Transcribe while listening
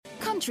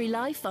Country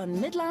Life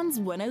on Midlands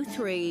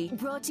 103.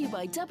 Brought to you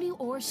by W.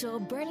 Orshaw,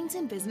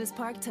 Burlington Business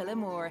Park,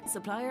 Tullamore.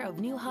 Supplier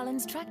of New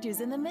Holland's tractors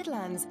in the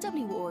Midlands.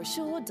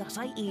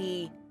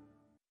 worshaw.ie.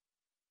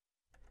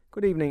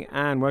 Good evening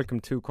and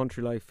welcome to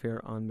Country Life here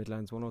on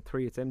Midlands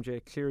 103. It's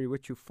MJ Cleary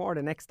with you for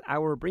the next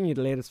hour, bringing you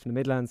the latest from the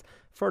Midlands,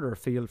 further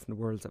afield from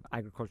the worlds of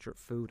agriculture,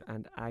 food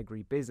and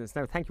agri-business.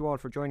 Now, thank you all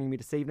for joining me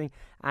this evening,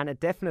 and a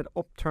definite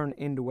upturn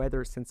in the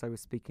weather since I was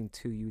speaking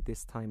to you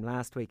this time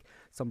last week.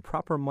 Some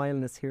proper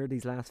mildness here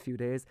these last few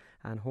days,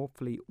 and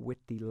hopefully with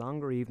the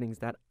longer evenings,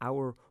 that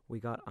hour we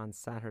got on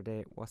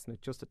Saturday, wasn't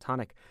it just a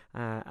tonic?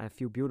 A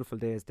few beautiful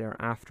days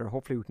thereafter.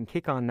 Hopefully we can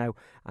kick on now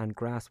and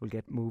grass will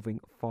get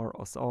moving for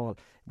us all.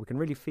 We can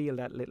really feel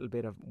that little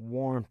bit of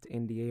warmth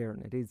in the air,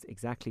 and it is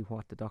exactly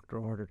what the doctor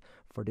ordered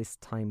for this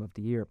time of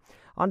the year.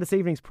 On this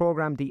evening's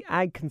programme, the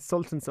Ag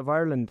Consultants of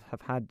Ireland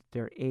have had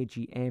their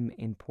AGM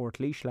in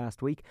Portlaoise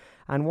last week,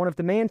 and one of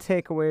the main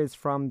takeaways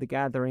from the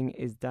gathering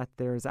is that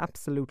there is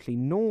absolutely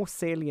no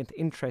salient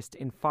interest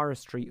in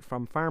forestry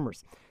from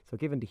farmers. So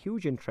given the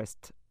huge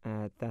interest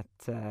that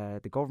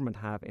the government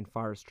have in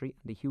forestry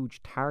and the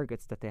huge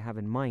targets that they have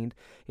in mind,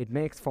 it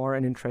makes for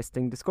an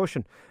interesting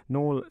discussion.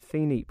 Noel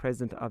Feeney,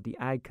 President of the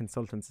Ag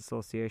Consultants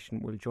Association,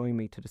 will join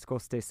me to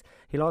discuss this.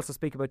 He'll also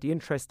speak about the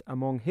interest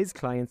among his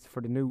clients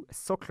for the new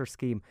Suckler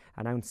scheme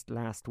announced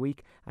last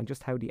week and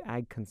just how the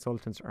Ag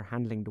Consultants are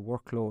handling the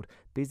workload.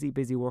 Busy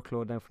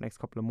workload now for the next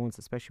couple of months,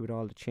 especially with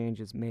all the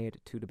changes made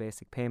to the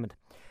basic payment.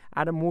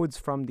 Adam Woods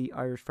from the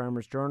Irish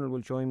Farmers Journal will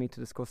join me to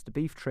discuss the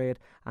beef trade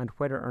and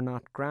whether or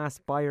not grass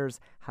buyers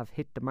have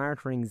hit the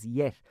martyrs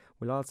yet.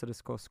 We'll also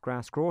discuss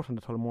grass growth on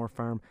the Tullamore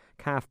farm,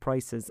 calf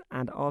prices,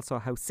 and also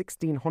how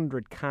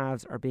 1,600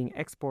 calves are being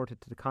exported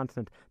to the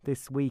continent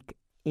this week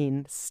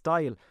in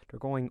style. They're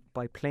going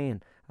by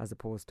plane as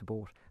opposed to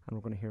boat, and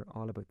we're going to hear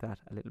all about that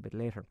a little bit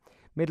later.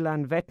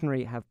 Midland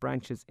Veterinary have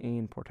branches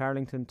in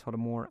Portarlington,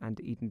 Tullamore and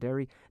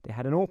Edenderry. They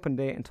had an open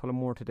day in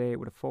Tullamore today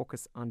with a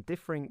focus on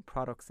differing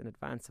products in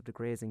advance of the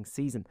grazing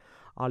season.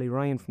 Ollie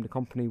Ryan from the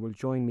company will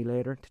join me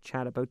later to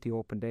chat about the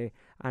open day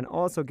and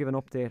also give an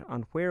update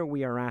on where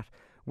we are at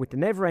with the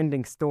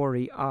never-ending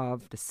story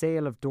of the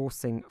sale of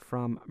dosing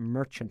from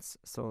merchants.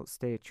 So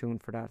stay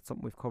tuned for that. It's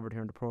something we've covered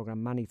here in the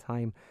programme many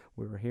times.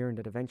 We were hearing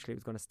that eventually it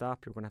was going to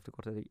stop. You're going to have to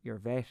go to your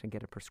vet and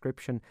get a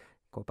prescription,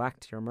 go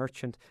back to your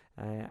merchant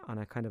on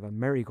a kind of a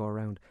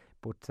merry-go-round.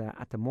 But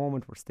at the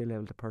moment, we're still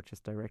able to purchase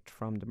direct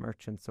from the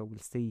merchant. So we'll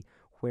see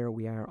where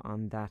we are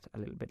on that a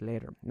little bit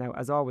later. Now,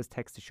 as always,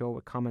 text the show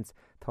with comments,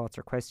 thoughts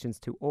or questions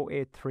to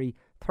 083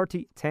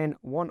 30 10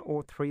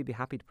 103. Be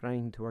happy to put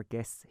anything to our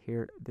guests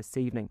here this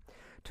evening.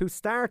 To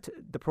start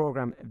the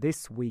programme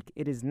this week,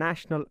 it is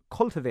National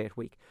Cultivate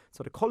Week.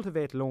 So the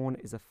Cultivate loan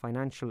is a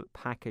financial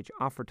package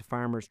offered to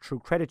farmers through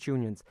credit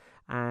unions,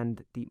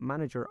 and the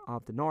manager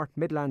of the North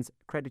Midlands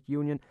Credit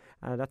Union,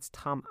 that's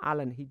Tom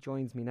Allen, he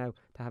joins me now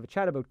to have a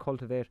chat about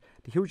Cultivate,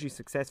 the hugely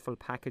successful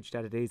package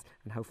that it is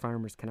and how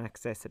farmers can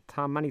access it.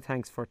 Tom, many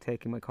thanks for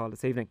taking my call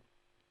this evening.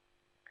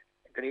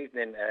 Good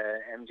evening,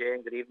 MJ,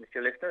 and good evening to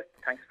your listeners.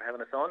 Thanks for having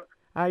us on.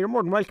 You're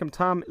more than welcome,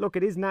 Tom. Look,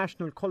 it is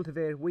National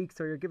Cultivate Week,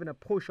 so you're giving a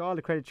push. All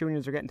the credit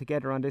unions are getting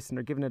together on this and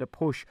they're giving it a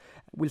push.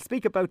 We'll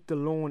speak about the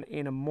loan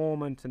in a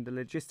moment and the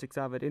logistics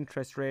of it,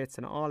 interest rates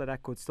and all of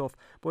that good stuff.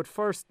 But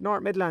first,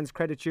 North Midlands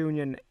Credit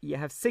Union, you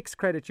have 6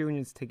 credit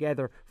unions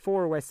together,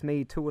 4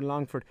 Westmeath, 2 in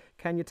Longford.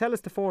 Can you tell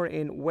us the 4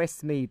 in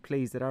Westmeath,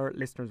 please, that our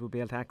listeners will be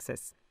able to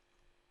access?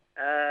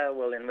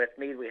 Well, in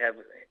Westmeath we have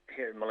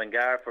here in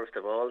Mullingar, first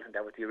of all, and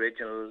that was the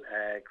original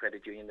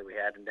credit union that we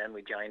had, and then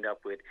we joined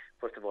up with,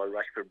 first of all,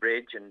 Rushford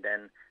Bridge, and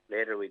then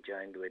later we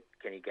joined with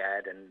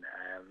Kennygad, and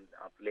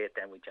of late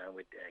then we joined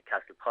with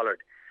Castle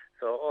Pollard.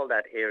 So all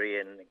that area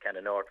in kind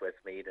of North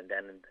Westmeath, and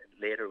then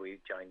later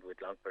we joined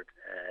with Longford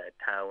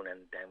Town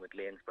and then with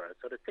Lanesborough.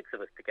 So there's 6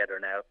 of us together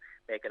now,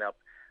 making up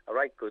a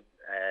right good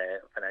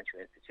financial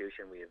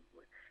institution. We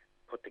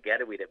put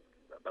together, we'd have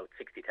about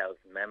 60,000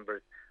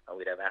 members, and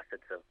we'd have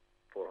assets of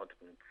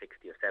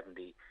 460 or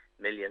 70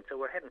 million. So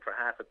we're heading for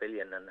 $500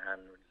 million, and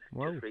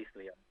wow. Just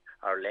recently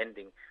our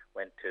lending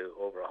went to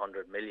over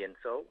 100 million.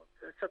 So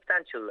a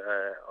substantial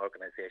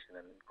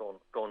organisation and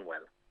going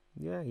well.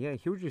 Yeah,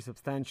 hugely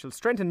substantial.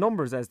 Strength in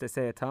numbers, as they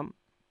say, Tom.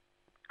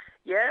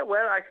 Yeah,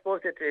 well, I suppose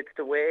it's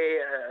the way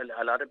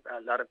a lot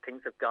of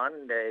things have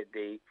gone.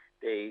 The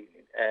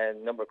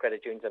number of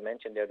credit unions I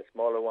mentioned, they're the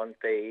smaller ones.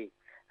 They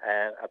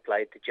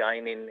applied to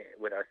join in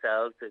with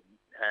ourselves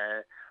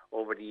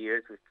over the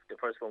years. The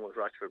first one was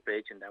Rushford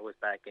Bridge, and that was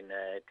back in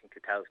I think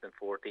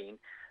 2014.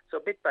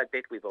 So bit by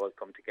bit we've all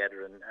come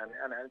together, and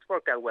it's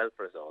worked out well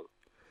for us all.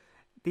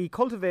 The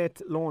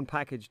Cultivate loan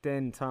package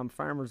then, Tom,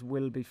 farmers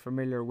will be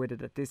familiar with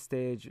it at this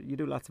stage. You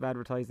do lots of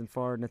advertising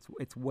for it and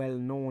it's well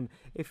known.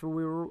 If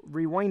we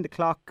rewind the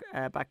clock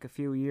back a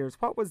few years,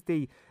 what was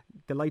the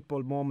light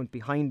bulb moment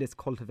behind this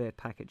Cultivate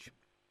package?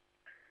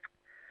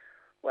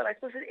 Well, I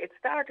suppose it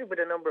started with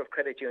a number of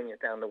credit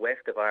unions down the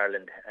west of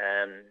Ireland.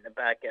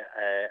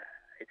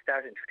 It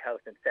started in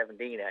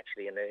 2017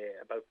 actually, and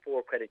about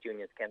 4 credit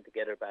unions came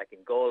together back in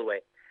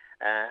Galway.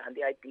 And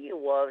the idea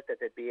was that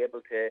they'd be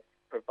able to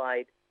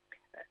provide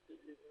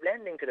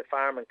lending to the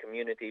farming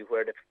community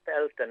where they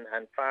felt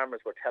and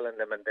farmers were telling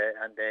them and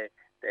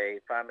the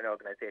farming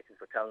organisations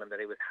were telling them that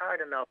it was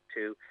hard enough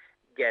to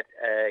get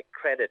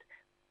credit.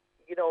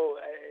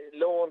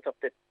 Loans up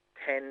to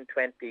 10,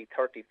 20,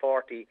 30,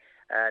 40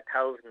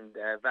 thousand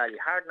value,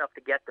 hard enough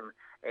to get them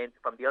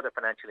from the other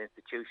financial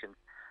institutions.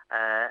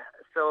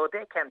 So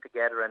they came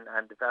together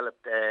and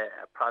developed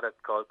a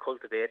product called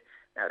Cultivate.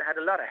 Now, it had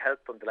a lot of help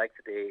from the likes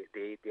of the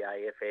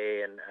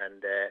IFA and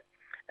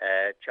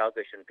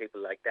Teagasc and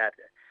people like that.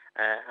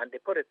 And they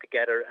put it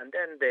together, and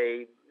then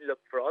they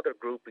looked for other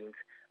groupings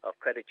of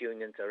credit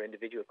unions or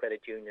individual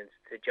credit unions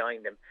to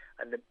join them.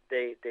 And the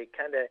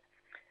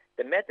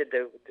method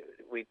that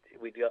we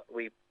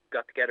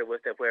got together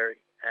was that where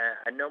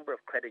a number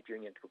of credit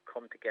unions would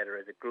come together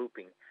as a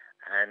grouping,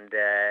 and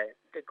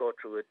they go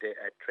through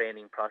a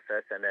training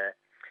process and a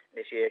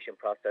initiation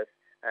process,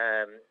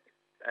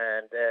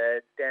 and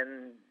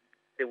then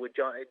they would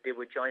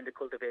join the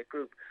Cultivate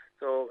group.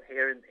 So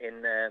here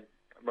in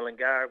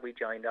Mullingar, we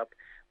joined up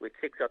with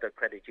 6 other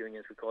credit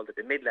unions. We called it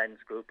the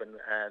Midlands Group, and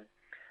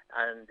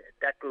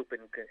that group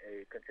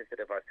consisted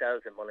of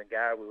ourselves in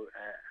Mullingar. We were,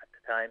 at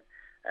the time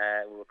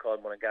we were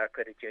called Mullingar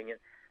Credit Union,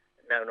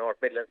 now North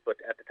Midlands, but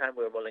at the time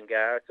we were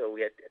Mullingar. So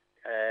we had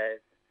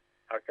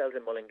ourselves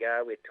in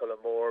Mullingar. We had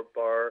Tullamore,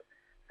 Burr,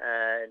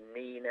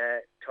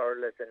 Nina,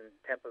 Turles and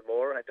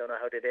Templemore. I don't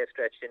know how they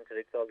stretched into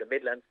all the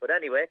Midlands, but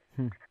anyway,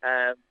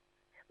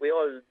 we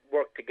all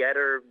worked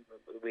together.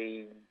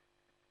 We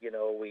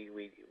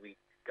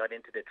got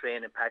into the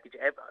training package.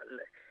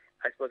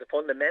 I suppose the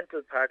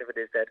fundamental part of it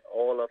is that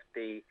all of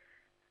the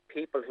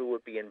people who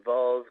would be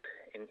involved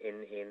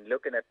in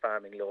looking at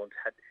farming loans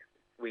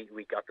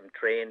we got them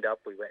trained up.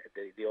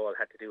 They all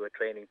had to do a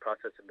training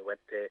process, and they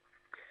went to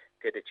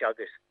the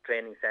Teagasc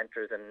training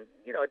centres, and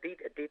a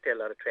detailed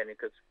lot of training.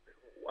 Because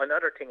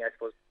another thing, I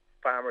suppose,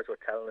 farmers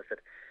were telling us that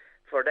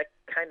for that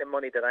kind of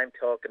money that I'm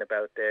talking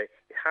about there,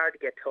 it's hard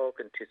to get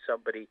talking to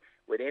somebody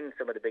within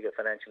some of the bigger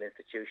financial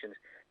institutions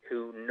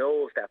who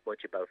knows that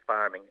much about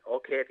farming.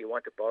 Okay, if you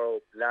want to borrow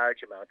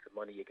large amounts of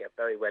money, you get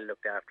very well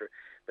looked after.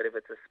 But if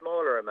it's a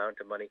smaller amount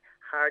of money,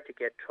 hard to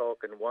get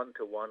talking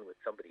one-to-one with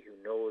somebody who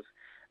knows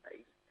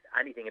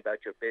anything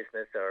about your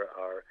business or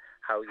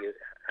how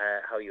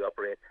you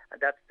operate.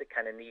 And that's the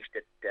kind of niche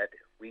that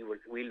we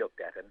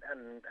looked at, and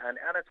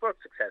it's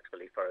worked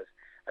successfully for us.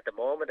 At the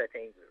moment, I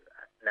think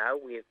now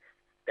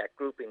that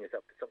grouping is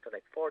up to something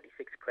like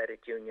 46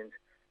 credit unions,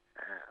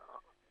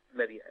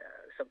 maybe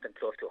something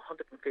close to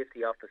 150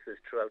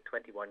 offices throughout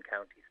 21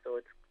 counties.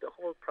 So the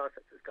whole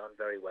process has gone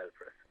very well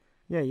for us.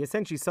 Yeah, you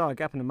essentially saw a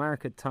gap in the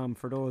market, Tom,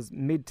 for those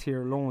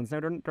mid-tier loans. Now,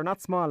 they're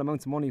not small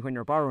amounts of money when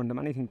you're borrowing them.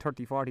 Anything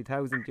 30,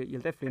 40,000, you'll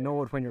definitely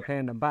know it when you're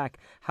paying them back.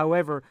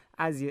 However,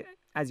 as you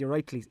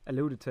rightly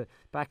alluded to,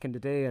 back in the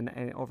day and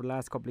over the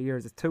last couple of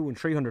years, it's 200,000 and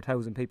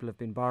 300,000 people have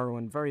been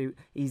borrowing. Very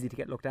easy to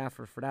get looked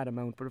after for that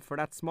amount. But for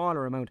that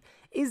smaller amount,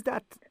 is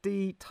that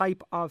the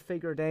type of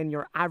figure then,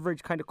 your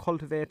average kind of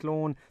Cultivate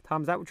loan?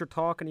 Tom, is that what you're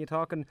talking? Are you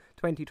talking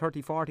 20,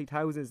 30,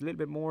 40,000? Is a little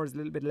bit more, is a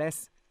little bit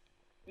less?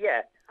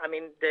 Yeah, I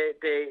mean,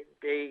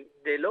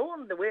 the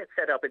loan, the way it's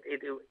set up,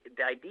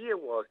 the idea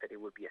was that it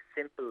would be a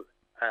simple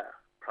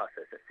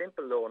process, a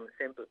simple loan,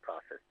 simple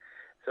process.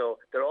 So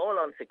they're all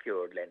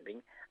unsecured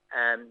lending,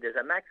 and there's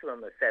a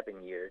maximum of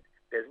 7 years.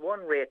 There's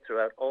one rate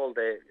throughout all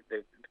the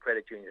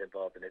credit unions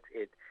involved in it.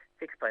 It's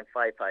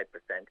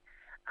 6.55%,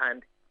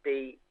 and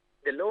the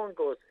loan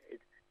goes,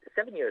 it's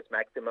 7 years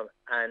maximum,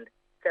 and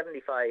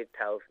 75,000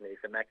 is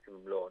the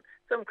maximum loan.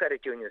 Some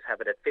credit unions have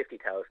it at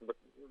 50,000, but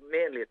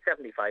mainly at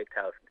 75,000.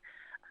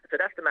 So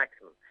that's the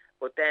maximum.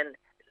 But then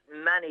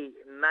many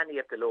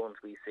of the loans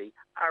we see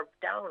are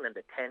down in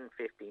the 10,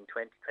 15,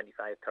 20,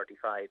 25,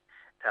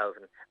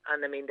 35,000.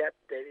 And I mean, that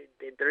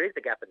there is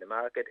a gap in the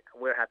market, and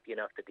we're happy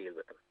enough to deal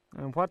with them.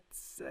 And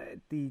what's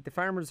the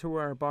farmers who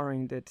are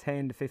borrowing the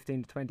 10 to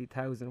 15 to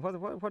 20,000, what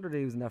are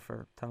they using that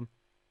for, Tom?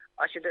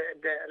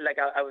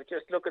 I was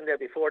just looking there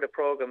before the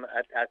programme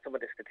at some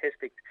of the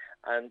statistics,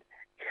 and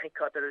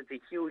God, there is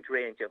a huge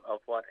range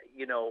of what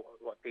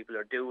people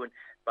are doing,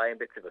 buying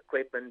bits of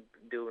equipment,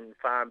 doing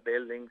farm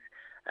buildings,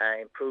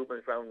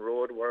 improvements around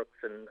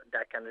roadworks and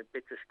that kind of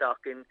bits of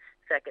stocking,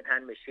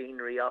 second-hand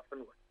machinery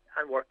often,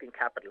 and working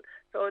capital.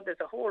 So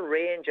there's a whole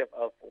range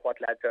of what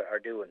lads are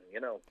doing,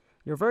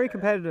 You're very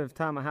competitive,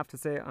 Tom, I have to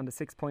say, on the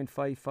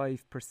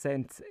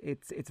 6.55%.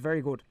 It's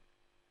very good.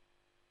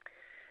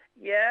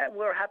 Yeah,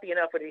 we're happy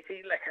enough, but you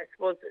see, I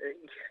suppose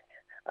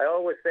I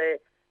always say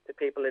to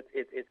people,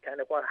 it's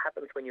kind of what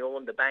happens when you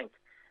own the bank.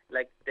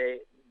 The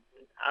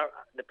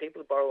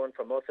people borrowing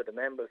from us are the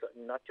members,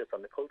 not just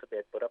on the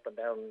Cultivate, but up and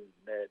down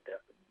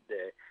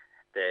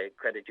the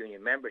credit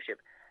union membership.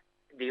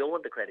 They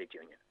own the credit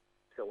union,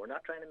 so we're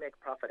not trying to make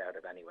profit out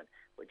of anyone.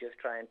 We're just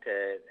trying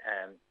to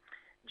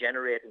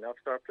generate enough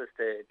surplus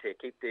to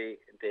keep the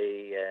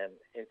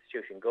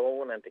institution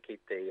going and to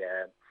keep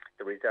the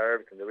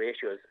reserves and the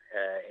ratios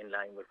in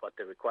line with what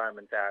the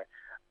requirements are.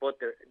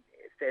 But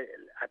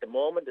at the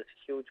moment, there's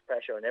huge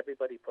pressure on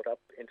everybody put up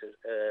into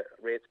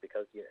rates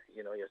because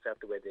you know yourself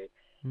the way the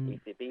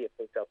ECB have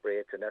pushed up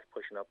rates, and that's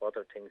pushing up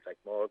other things like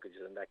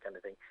mortgages and that kind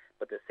of thing.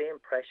 But the same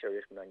pressure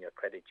isn't on your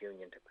credit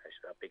union to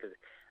pressure up, because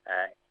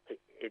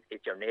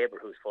it's your neighbour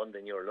who's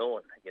funding your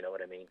loan. You know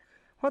what I mean?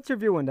 What's your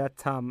view on that,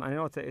 Tom? I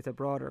know it's a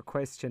broader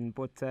question,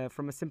 but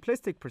from a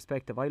simplistic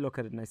perspective, I look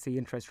at it and I see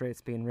interest rates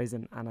being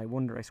risen, and I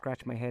wonder, I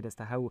scratch my head as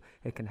to how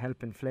it can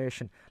help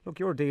inflation. Look,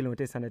 you're dealing with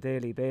this on a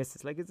daily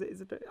basis. Like, is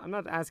it? I'm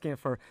not asking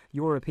for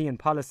European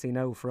policy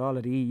now for all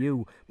of the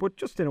EU, but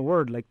just in a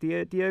word, like,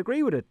 do you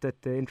agree with it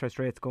that the interest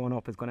rates going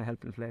up is going to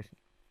help inflation?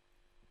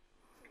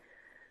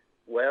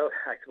 Well,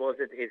 I suppose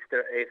it's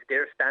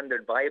their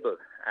standard Bible.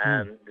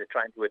 They're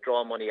trying to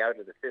withdraw money out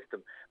of the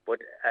system,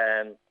 but.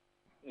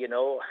 You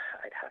know,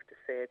 I'd have to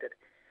say that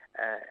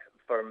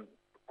for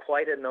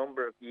quite a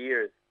number of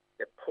years,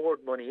 they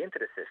poured money into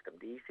the system.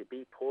 The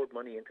ECB poured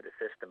money into the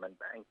system, and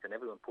banks and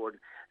everyone poured.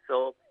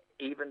 So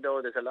even though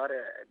there's a lot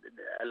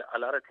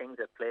of things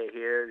at play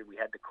here, we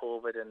had the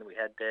COVID and we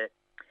had the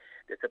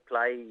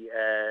supply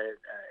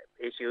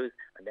issues,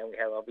 and then we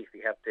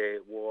obviously have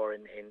the war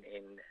in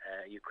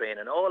Ukraine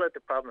and all of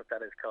the problems that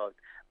has caused.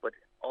 But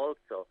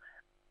also,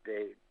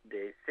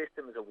 the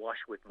system is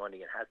awash with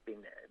money, and has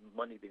been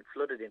money being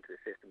flooded into the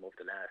system over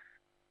the last,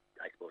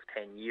 I suppose,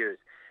 10 years.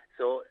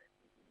 So,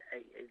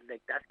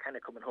 like, that's kind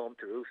of coming home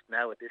to roost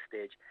now at this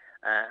stage.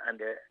 And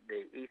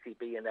the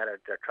ECB and that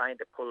they're trying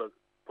to pull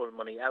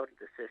money out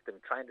of the system,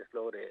 trying to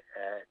slow the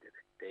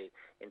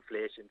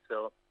inflation.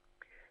 So,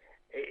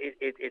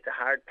 it's a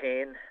hard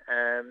pain.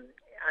 And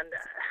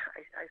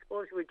I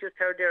suppose we just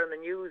heard there on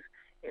the news,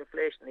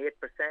 inflation 8%.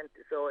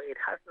 So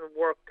it hasn't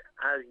worked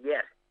as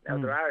yet. Now,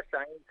 there are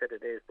signs that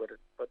it is, but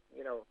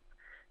you know,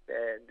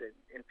 the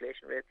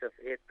inflation rates of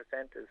 8%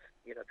 is,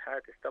 you know, it's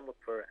hard to stomach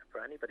for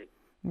anybody.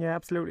 Yeah,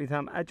 absolutely,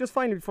 Tom. Just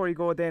finally, before you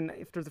go then,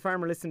 if there's a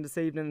farmer listening this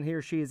evening and he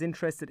or she is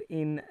interested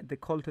in the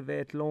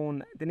Cultivate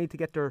loan, they need to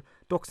get their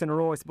ducks in a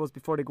row, I suppose,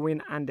 before they go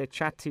in and they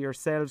chat to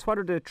yourselves. What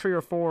are the 3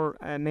 or 4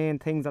 main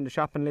things on the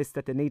shopping list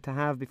that they need to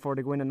have before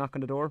they go in and knock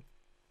on the door?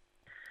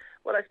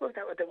 Well, I suppose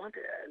that what they want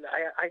to,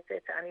 I say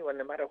to anyone,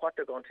 no matter what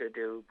they're going to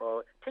do,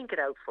 but think it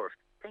out first.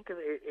 Think of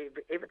it,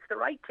 if it's the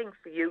right thing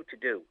for you to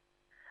do,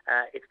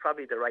 it's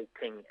probably the right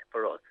thing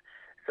for us.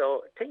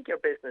 So think your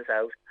business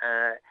out.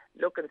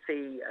 Look and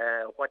see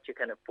what you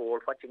can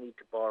afford, what you need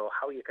to borrow,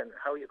 how you're going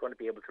to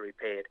be able to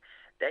repay it.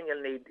 Then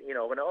you'll need, you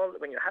know,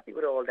 when you're happy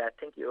with all that,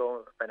 think your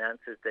own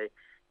finances.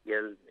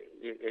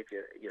 If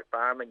you're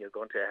farming, you're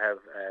going to have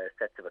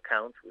sets of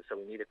accounts. So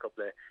we need a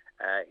couple of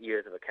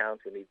years of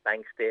accounts. We need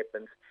bank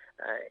statements,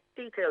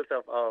 details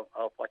of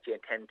what you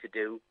intend to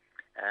do.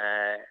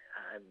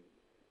 And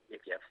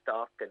if you have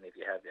stock and if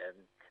you have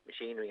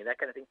machinery and that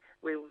kind of thing,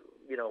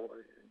 you know,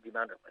 the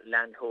amount of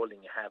land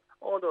holding you have,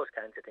 all those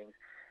kinds of things.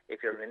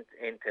 If you're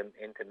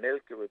into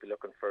milk, you will be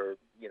looking for,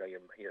 you know,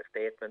 your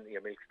statement,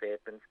 your milk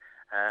statements.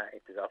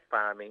 If there's off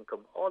farm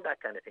income, all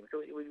that kind of thing.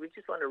 So we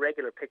just want a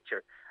regular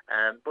picture.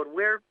 But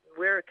we're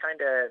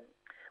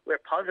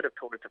positive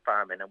towards the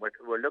farming, and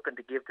we're looking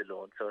to give the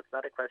loan. So it's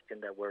not a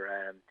question that we're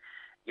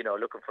you know,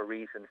 looking for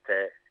reasons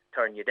to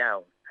turn you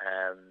down.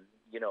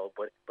 You know,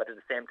 but at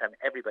the same time,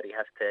 everybody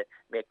has to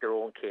make their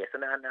own case.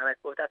 And I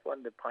suppose that's one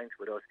of the points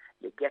with us.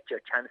 You get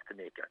your chance to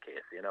make your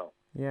case, you know.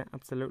 Yeah,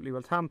 absolutely.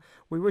 Well, Tom,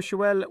 we wish you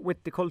well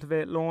with the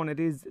Cultivate loan. It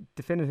is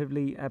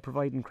definitively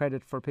providing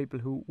credit for people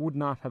who would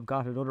not have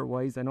got it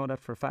otherwise. I know that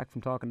for a fact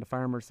from talking to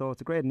farmers. So it's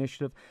a great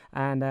initiative,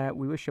 and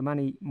we wish you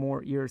many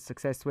more years'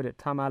 success with it.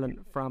 Tom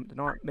Allen from the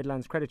North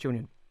Midlands Credit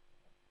Union.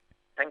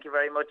 Thank you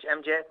very much,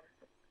 MJ.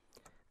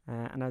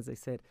 And as I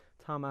said,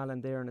 Tom Allen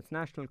there, and it's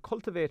National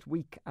Cultivate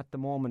Week at the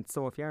moment.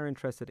 So if you are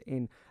interested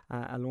in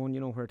a loan, you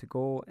know where to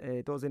go.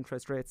 Those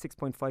interest rates,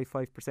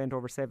 6.55%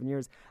 over 7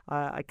 years.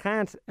 I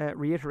can't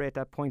reiterate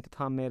that point that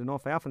Tom made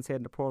enough. I often say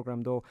in the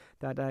programme, though,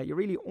 that you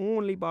really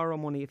only borrow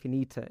money if you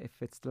need to,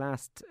 if it's the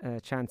last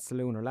chance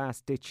saloon or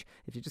last ditch,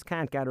 if you just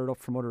can't gather it up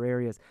from other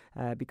areas.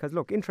 Because,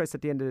 look, interest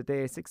at the end of the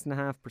day,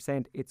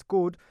 6.5%, it's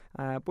good,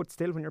 but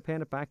still, when you're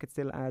paying it back, it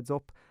still adds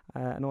up.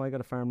 I know I got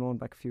a farm loan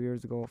back a few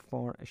years ago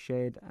for a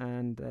shed,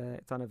 and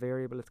it's on a variable.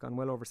 It's gone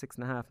well over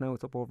 6.5 now.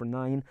 It's up over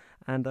 9,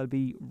 and I'll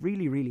be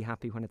really, really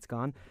happy when it's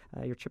gone.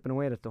 You're chipping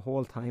away at it the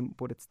whole time,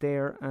 but it's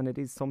there, and it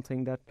is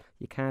something that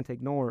you can't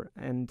ignore.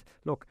 And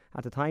look,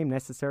 at the time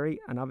necessary,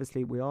 and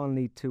obviously we all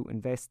need to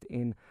invest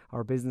in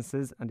our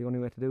businesses, and the only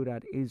way to do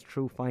that is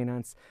through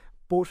finance.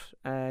 But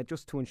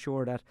just to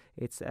ensure that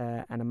it's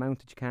an amount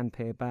that you can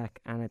pay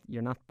back, and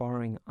you're not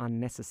borrowing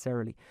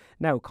unnecessarily.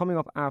 Now, coming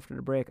up after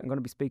the break, I'm going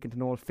to be speaking to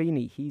Noel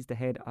Feeney. He's the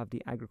head of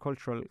the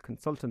Agricultural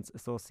Consultants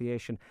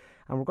Association,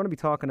 and we're going to be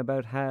talking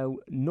about how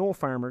no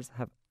farmers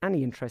have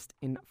any interest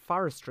in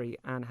forestry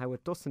and how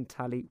it doesn't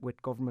tally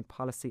with government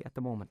policy at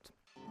the moment.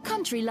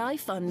 Country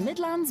Life on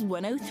Midlands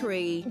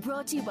 103.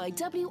 Brought to you by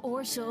W.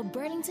 Orshaw,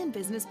 Burlington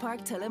Business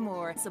Park,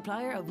 Tullamore.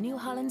 Supplier of New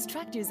Holland's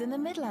tractors in the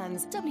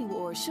Midlands.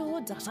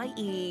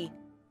 worshaw.ie.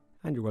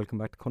 And you're welcome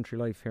back to Country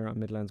Life here on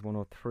Midlands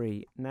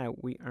 103. Now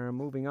we are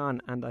moving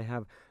on, and I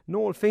have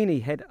Noel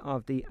Feeney, head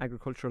of the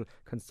Agricultural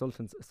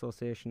Consultants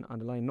Association, on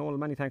the line. Noel,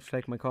 many thanks for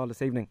taking my call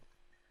this evening.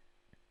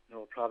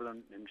 No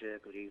problem,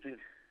 MJ. Good evening.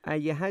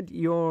 You had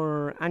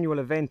your annual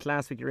event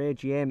last week, your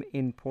AGM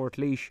in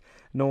Portlaoise,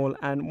 Noel,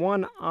 and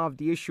one of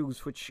the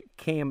issues which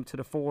came to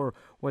the fore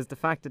was the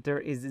fact that there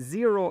is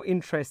zero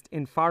interest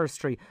in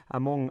forestry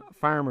among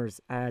farmers.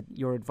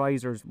 Your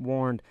advisors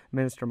warned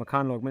Minister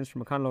McConalogue. Minister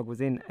McConalogue was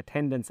in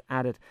attendance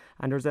at it,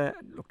 and there's a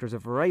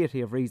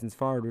variety of reasons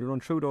for it. We'll run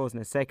through those in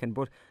a second,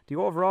 but the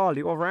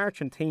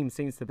overarching theme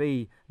seems to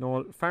be,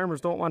 Noel, farmers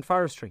don't want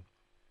forestry.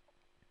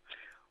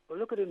 Well,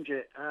 look at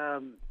MJ.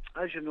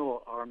 As you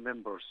know, our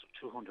members,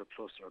 200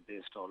 plus, are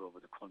based all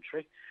over the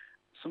country.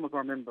 Some of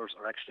our members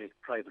are actually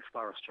private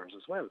foresters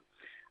as well.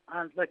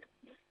 And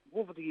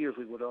over the years,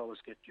 we would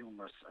always get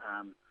numerous,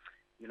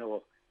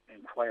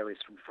 inquiries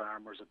from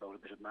farmers about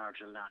a bit of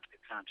marginal land to be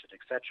planted,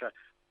 etc.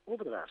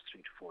 Over the last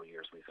 3 to 4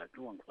 years, we've had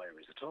no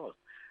inquiries at all.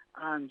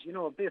 And,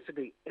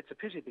 basically, it's a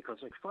pity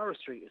because,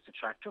 forestry is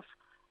attractive.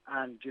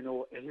 And,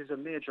 it is a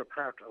major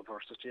part of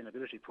our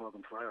sustainability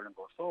programme for Ireland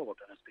going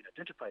forward, and it's been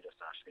identified as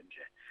that,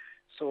 MJ.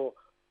 So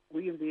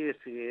we in the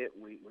ACA,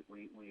 we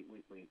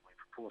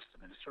proposed to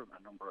the Minister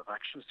a number of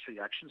actions, 3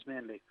 actions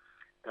mainly,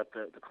 that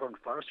the current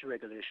forestry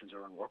regulations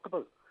are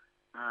unworkable,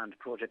 and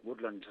Project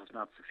Woodland has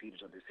not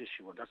succeeded on this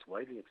issue, and that's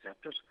widely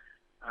accepted.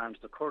 And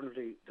the current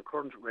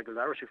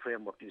regularity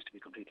framework needs to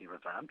be completely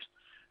revamped.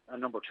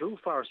 And number 2,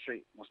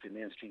 forestry must be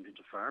mainstreamed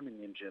into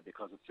farming, MJ,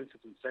 because since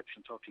its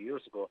inception 30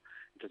 years ago,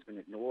 it has been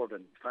ignored,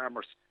 and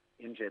farmers,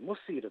 MJ,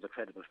 must see it as a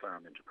credible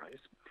farm enterprise.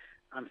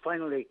 And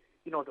finally,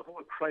 the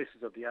whole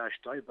crisis of the ash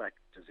dieback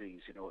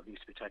disease, it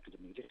needs to be tackled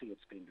immediately.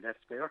 It's been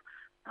left there,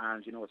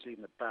 and, it's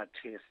leaving a bad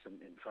taste in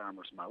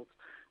farmers' mouths,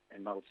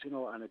 and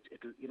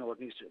it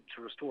needs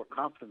to restore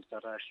confidence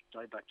that ash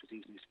dieback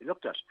disease needs to be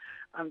looked at.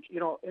 And,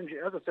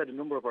 as I said, a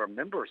number of our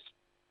members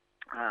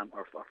are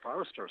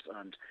foresters,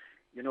 and,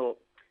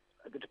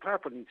 the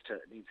department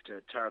needs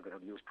to target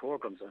and use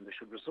programs, and they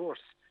should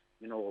resource,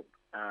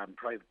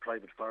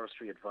 private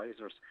forestry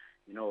advisors,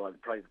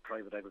 and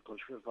private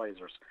agricultural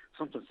advisors,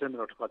 something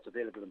similar to what's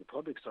available in the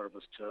public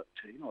service to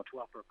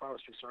offer a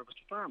forestry service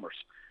to farmers.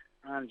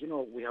 And,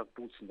 we have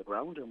boots on the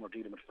ground, and we're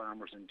dealing with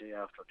farmers in day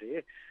after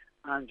day.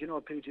 And,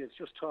 PJ, it's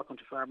just talking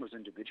to farmers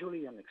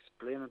individually and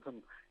explaining to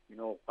them,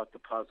 what the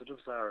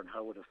positives are and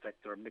how it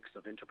affects their mix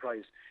of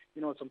enterprise.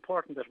 It's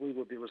important that we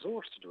would be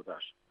resourced to do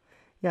that.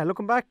 Yeah,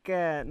 looking back,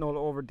 Noel,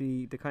 over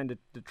the kind of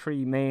the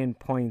 3 main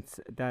points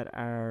that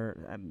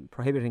are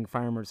prohibiting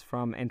farmers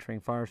from entering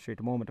forestry at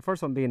the moment. The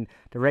first one being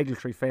the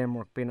regulatory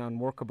framework being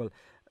unworkable.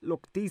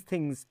 Look, these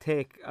things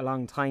take a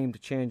long time to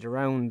change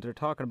around. They're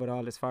talking about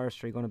all this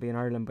forestry going to be in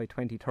Ireland by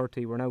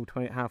 2030. We're now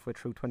halfway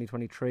through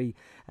 2023.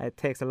 It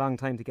takes a long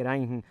time to get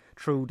anything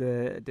through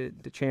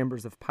the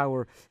chambers of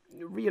power.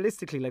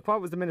 Realistically,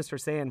 what was the Minister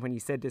saying when you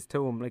said this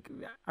to him?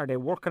 Are they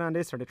working on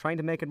this? Are they trying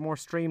to make it more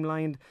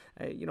streamlined?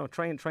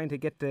 Trying to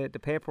get the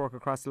paperwork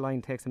across the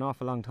line takes an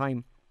awful long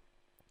time.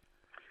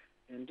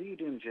 Indeed,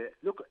 MJ.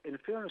 Look, in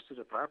fairness to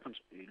the department,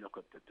 you look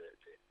at the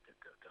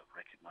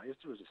recognise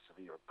there is a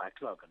severe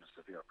backlog and a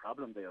severe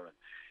problem there, and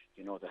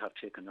they have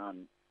taken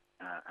on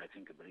I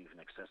believe in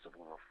excess of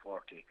over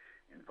 40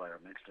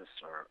 environmentalists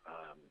or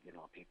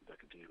people that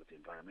can deal with the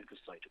environmental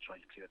side to try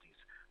and clear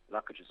these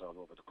blockages all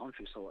over the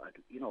country. So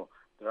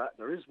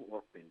there is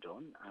work being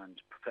done, and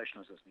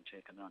professionals has been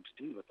taken on to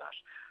deal with that.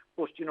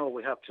 But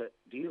we have to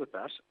deal with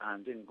that,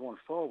 and then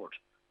going forward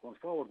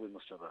we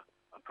must have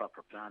a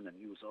proper plan and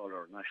use all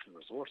our national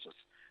resources,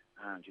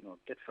 and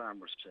get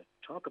farmers to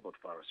talk about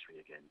forestry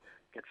again,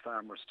 get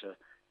farmers to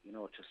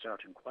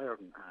start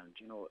inquiring, and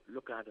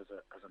look at it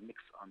as a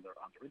mix on their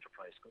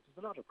enterprise, because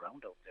there's a lot of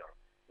ground out there,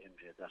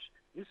 MJ, that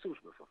is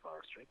suitable for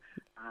forestry,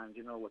 and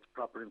with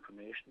proper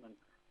information and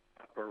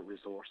proper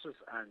resources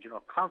and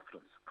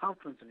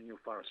confidence in a new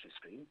forestry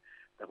scheme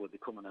that will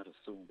be coming at us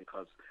soon,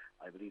 because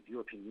I believe the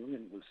European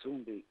Union will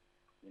soon be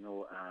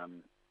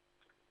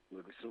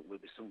we'll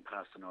be soon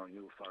passing our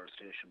new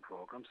forestation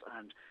programs,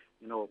 and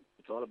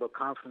it's all about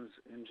confidence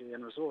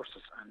in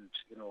resources, and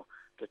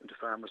getting to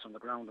farmers on the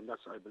ground, and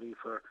that's, I believe,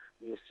 where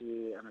the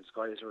ACA and its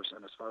advisors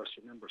and its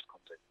forestry members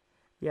comes in.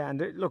 Yeah,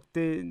 and look,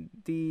 the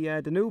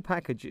new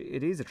package,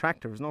 it is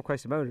attractive, there's no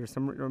question about it. There's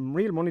some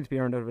real money to be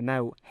earned out of it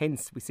now,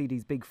 hence we see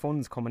these big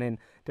funds coming in.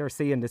 They're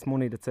seeing this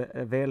money that's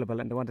available,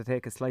 and they want to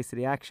take a slice of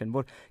the action.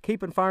 But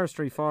keeping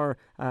forestry for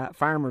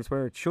farmers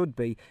where it should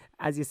be,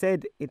 as you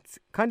said, it's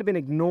kind of been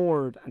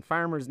ignored, and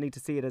farmers need to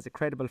see it as a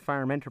credible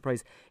farm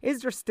enterprise.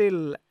 Is there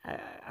still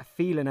a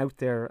feeling out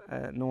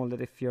there, Noel,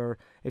 that if you're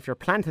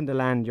planting the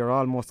land, you're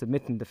almost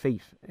admitting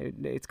defeat?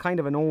 It's kind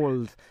of an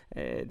old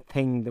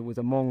thing that was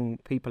among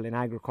people in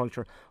agriculture.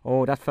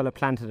 Oh, that fella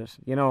planted it,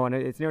 and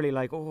it's nearly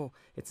like, oh,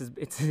 it's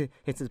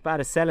as bad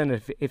as selling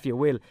it, if you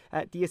will.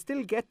 Do you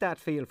still get that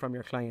feel from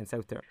your clients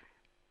out there?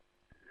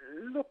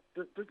 Look,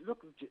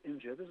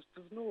 India,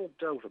 there's no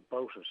doubt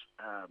about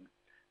it.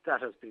 That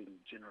has been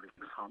generally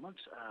common.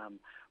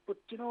 But,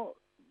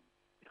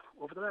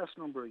 over the last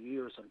number of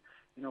years,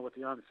 and, with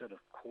the onset of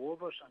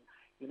COVID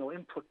and,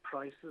 input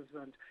prices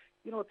and,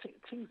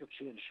 things have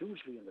changed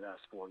hugely in the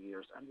last 4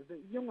 years. And there's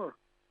a younger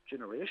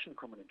generation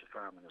coming into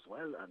farming as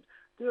well, and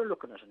they're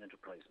looking at an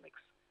enterprise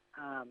mix.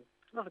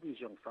 a lot of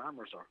these young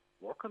farmers are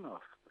working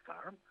off the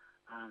farm,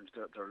 and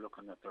they're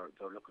looking at their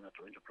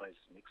enterprise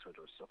mix,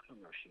 whether it's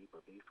suckling or sheep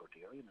or beef or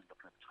dairy, and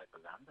looking at the type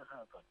of land they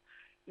have. And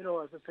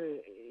as I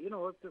say,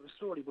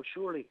 slowly but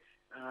surely,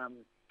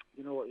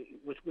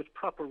 with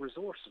proper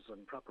resources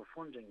and proper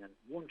funding and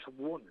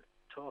one-to-one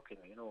talking,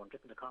 and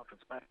getting the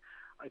confidence back,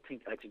 I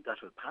think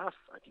that will pass.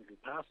 I think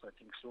it'll pass. I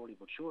think slowly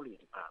but surely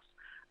it'll pass.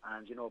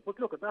 And but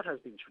look, that has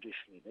been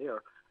traditionally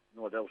there.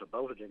 No doubt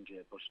about it,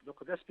 MJ. But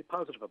look, let's be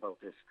positive about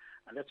this,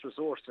 and let's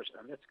resource it,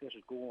 and let's get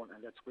it going,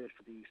 and let's wait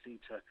for the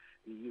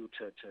EU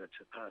to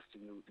pass the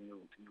new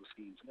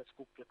schemes, and let's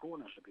get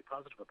going on it and be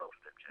positive about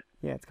it, MJ.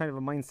 Yeah, it's kind of a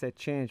mindset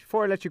change.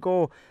 Before I let you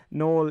go,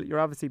 Noel, you're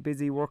obviously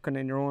busy working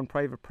in your own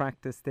private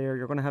practice there.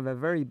 You're going to have a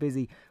very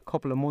busy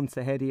couple of months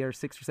ahead of you,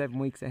 6 or 7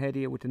 weeks ahead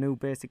of you, with the new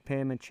basic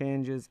payment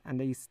changes and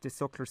the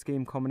Suckler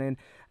scheme coming in.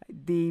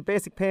 The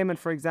basic payment,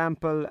 for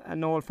example,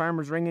 Noel,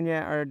 farmers ringing you,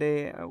 are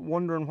they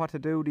wondering what to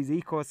do? These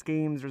eco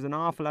schemes, there's an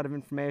awful lot of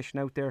information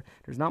out there.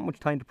 There's not much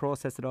time to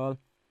process it all.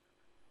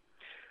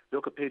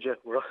 Look at PJ,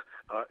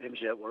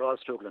 MJ, we're all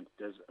struggling.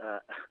 There's a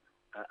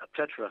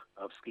plethora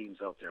of schemes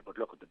out there, but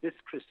look, the BIS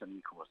Chris and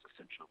Eco is the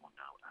central one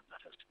now, and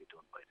that has to be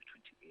done by the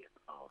 28th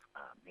of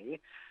May.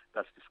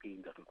 That's the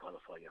scheme that will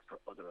qualify you for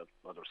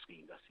other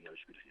scheme. That's the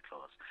eligibility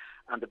clause.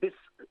 And the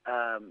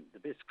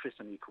BIS Chris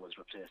and Eco is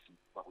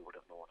replacing what we would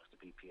have known as the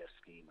BPS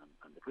scheme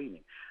and the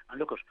greening. And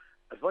look,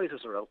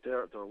 advisors are out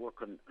there. They're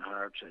working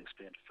hard to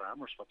explain to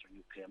farmers what their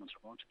new payments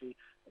are going to be.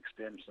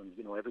 Explain to them,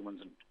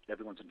 everyone's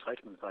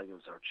entitlement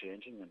values are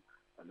changing, and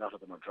a lot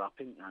of them are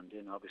dropping, and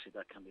then obviously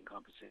that can be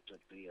compensated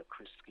via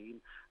CRIS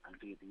scheme and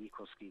via the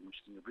ECO scheme,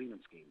 which is an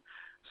agreement scheme.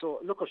 So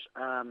look at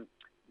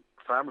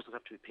farmers will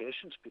have to be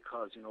patient,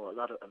 because a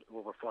lot of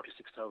over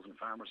 46,000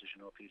 farmers, as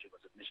you know, PJ, was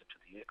admitted to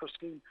the ACRE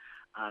scheme,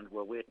 and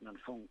we're waiting on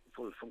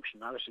full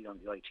functionality on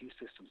the IT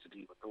systems to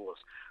deal with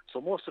those. So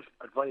most of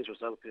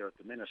advisors out there at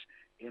the minute,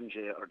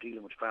 MJ, are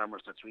dealing with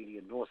farmers that's really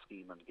in no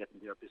scheme and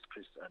getting their BIS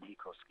Chris and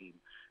ECO scheme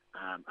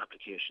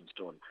applications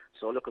done.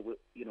 So look at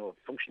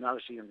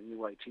functionality in the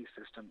new IT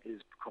system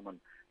is becoming.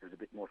 There's a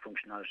bit more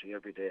functionality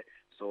every day.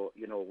 So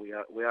we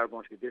are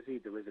going to be busy.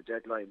 There is a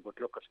deadline, but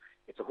look,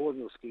 it's a whole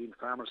new scheme.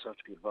 Farmers have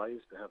to be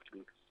advised. They have to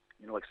be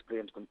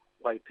explained to them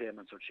why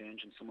payments are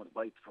changing. Some of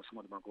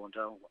them are going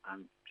down,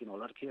 and a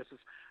lot of cases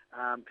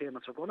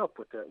payments are going up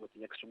with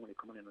the extra money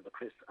coming in on the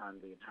CRIS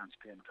and the enhanced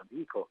payment on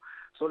the ECO.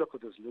 So look,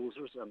 there's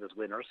losers and there's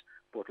winners,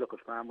 but look at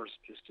farmers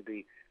just to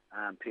be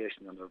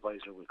patient, and their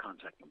advisor will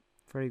contact them.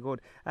 Very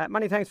good.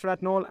 Many thanks for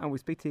that, Noel, and we'll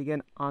speak to you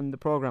again on the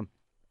programme.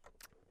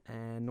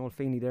 Noel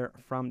Feeney there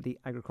from the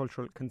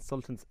Agricultural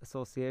Consultants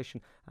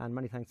Association, and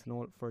many thanks to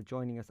Noel for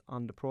joining us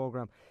on the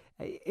programme.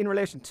 In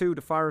relation to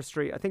the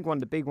forestry, I think one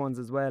of the big ones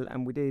as well,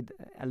 and we did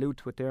allude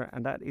to it there,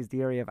 and that is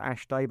the area of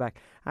ash dieback.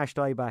 Ash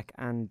dieback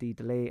and the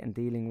delay in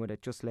dealing with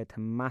it just led to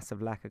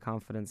massive lack of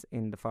confidence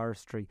in the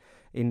forestry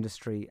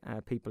industry.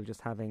 People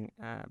just having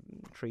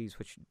trees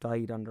which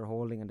died under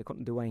holding and they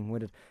couldn't do anything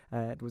with it.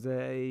 There was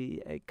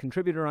a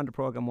contributor on the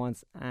programme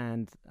once,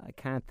 and I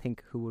can't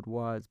think who it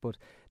was, but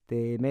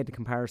they made the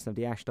comparison of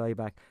the ash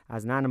dieback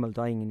as an animal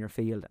dying in your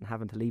field and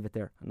having to leave it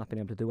there and not being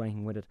able to do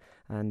anything with it.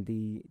 And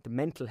the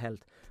mental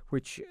health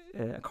which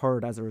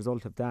occurred as a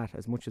result of that,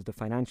 as much as the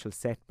financial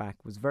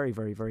setback, was very,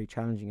 very, very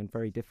challenging and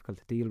very difficult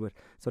to deal with.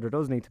 So there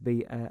does need to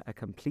be a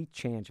complete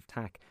change of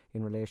tack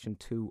in relation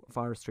to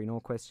forestry, no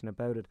question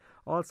about it.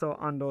 Also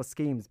on those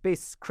schemes,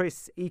 BIS,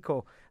 CRIS,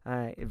 ECO,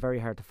 very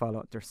hard to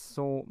follow. There's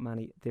so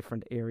many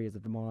different areas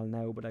of them all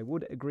now, but I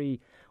would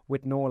agree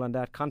with Noel on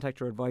that. Contact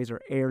your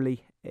advisor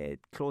early.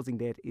 Closing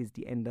date is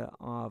the end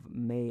of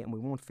May, and we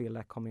won't feel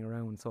that coming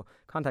around. So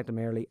contact them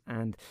early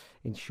and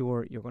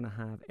ensure you're going to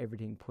have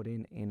everything put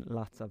in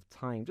lots of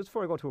time. Just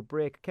before I go to a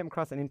break, I came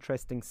across an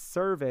interesting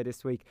survey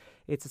this week.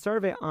 It's a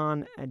survey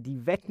on the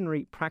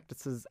veterinary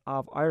practices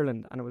of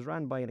Ireland, and it was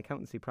ran by an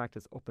accountancy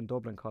practice up in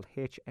Dublin called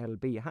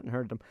HLB. I hadn't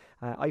heard of them.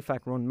 IFAC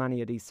run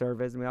many of these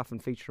surveys, and we often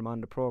feature them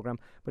on the programme.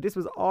 But this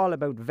was all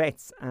about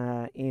vets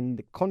in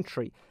the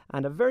country.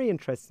 And a very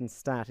interesting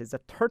stat is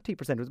that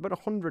 30%, it was about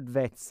 100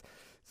 vets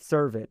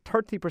surveyed,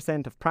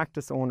 30% of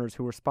practice owners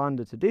who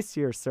responded to this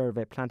year's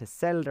survey plan to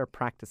sell their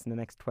practice in the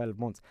next 12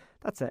 months.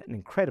 That's an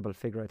incredible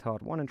figure, I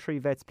thought. 1 in 3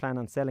 vets plan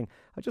on selling.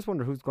 I just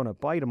wonder who's going to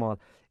buy them all.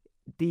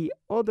 The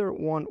other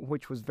one,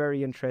 which was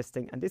very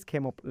interesting, and this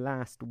came up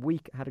last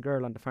week, I had a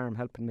girl on the farm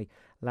helping me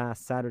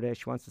last Saturday.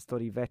 She wants to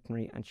study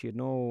veterinary, and she had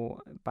no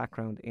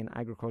background in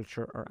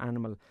agriculture or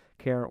animal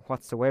care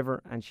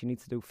whatsoever, and she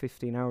needs to do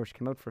 15 hours. She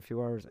came out for a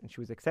few hours, and she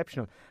was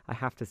exceptional, I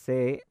have to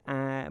say.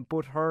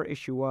 But her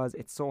issue was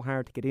it's so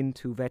hard to get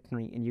into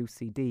veterinary in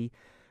UCD,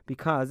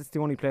 because it's the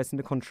only place in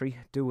the country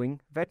doing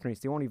veterinary.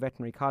 It's the only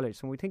veterinary college.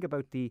 So when we think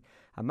about the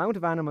amount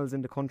of animals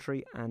in the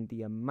country and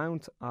the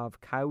amount of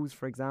cows,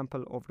 for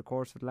example, over the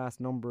course of the last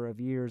number of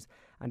years,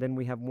 and then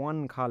we have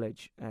one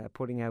college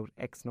putting out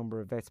X number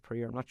of vets per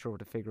year. I'm not sure what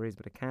the figure is,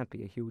 but it can't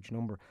be a huge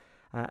number.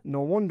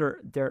 No wonder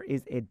there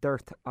is a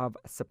dearth of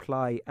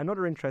supply.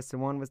 Another interesting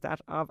one was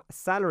that of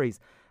salaries.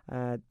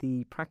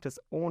 The practice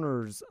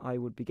owners, I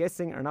would be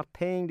guessing, are not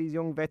paying these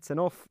young vets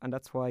enough, and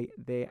that's why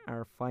they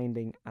are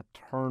finding a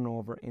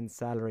turnover in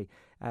salary.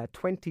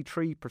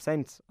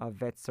 23% of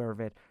vets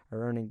surveyed are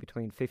earning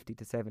between 50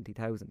 to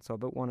 70,000. So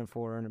about 1 in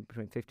 4 earning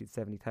between 50 to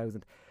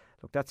 70,000.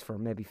 Look, that's for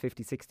maybe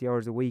 50, 60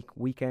 hours a week,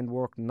 weekend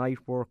work, night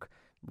work.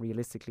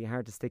 Realistically,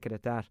 hard to stick it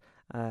at that.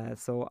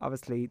 So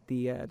obviously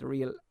the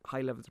real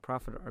high levels of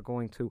profit are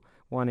going to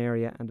one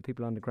area, and the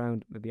people on the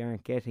ground maybe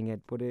aren't getting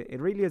it. But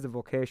it really is a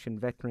vocation,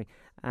 veterinary,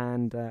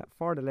 and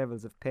for the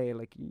levels of pay,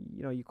 like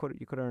you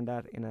could earn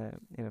that in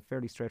a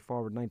fairly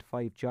straightforward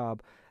 9-to-5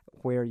 job,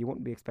 where you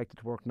wouldn't be expected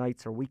to work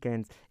nights or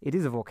weekends. It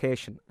is a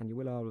vocation, and you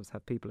will always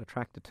have people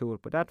attracted to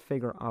it. But that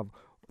figure of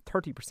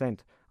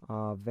 30%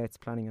 of vets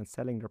planning on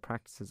selling their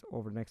practices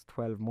over the next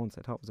 12 months,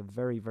 I thought was a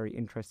very, very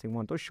interesting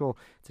one. It does show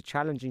it's a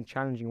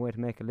challenging way to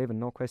make a living,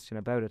 no question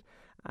about it.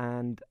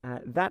 And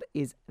that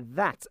is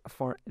that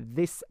for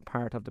this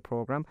part of the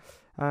programme.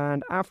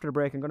 And after the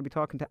break, I'm going to be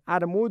talking to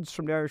Adam Woods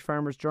from the Irish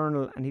Farmers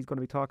Journal, and he's going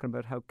to be talking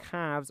about how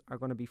calves are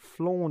going to be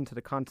flown to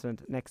the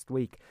continent next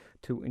week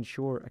to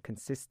ensure a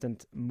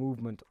consistent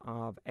movement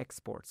of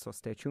exports. So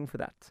stay tuned for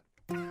that.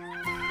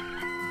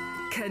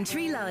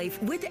 Country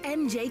Life with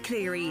MJ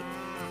Cleary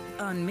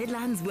on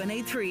Midlands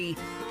 103.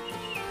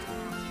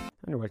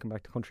 And welcome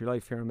back to Country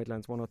Life here on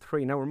Midlands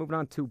 103. Now we're moving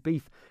on to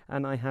beef,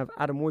 and I have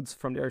Adam Woods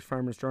from the Irish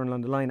Farmers Journal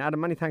on the line.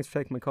 Adam, many thanks for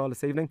taking my call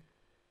this evening.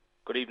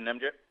 Good evening,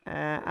 MJ.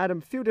 Adam,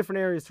 a few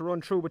different areas to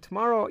run through, but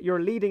tomorrow you're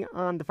leading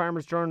on the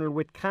Farmers Journal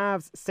with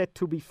calves set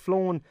to be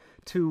flown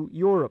to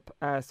Europe.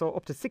 So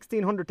up to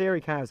 1,600 dairy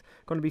calves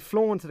going to be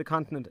flown to the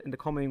continent in the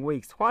coming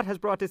weeks. What has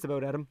brought this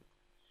about, Adam?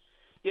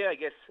 Yeah, I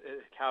guess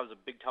calves are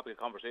a big topic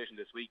of conversation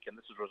this week, and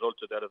this has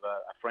resulted out of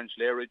a French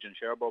lairage in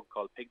Cherbourg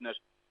called Pignet.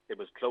 It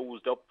was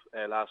closed up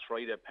last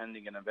Friday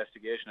pending an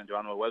investigation into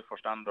animal welfare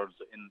standards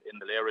in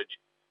the lairage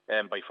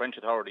by French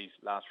authorities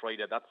last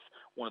Friday. That's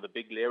one of the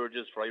big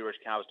lairages for Irish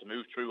calves to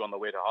move through on the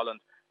way to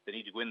Holland. They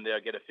need to go in there,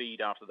 get a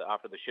feed after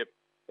the ship,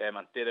 and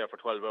stay there for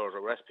 12 hours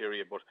a rest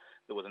period. But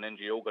there was an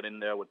NGO got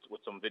in there with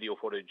some video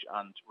footage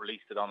and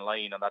released it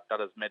online, and that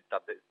has meant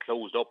that it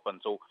closed up. And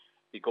so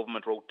the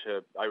government wrote to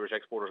Irish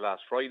exporters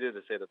last Friday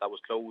to say that was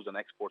closed and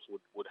exports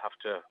would have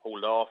to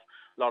hold off.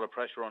 A lot of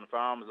pressure on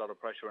farms, a lot of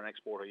pressure on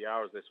exporter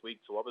yards this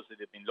week. So obviously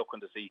they've been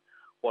looking to see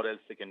what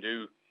else they can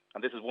do.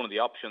 And this is one of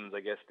the options,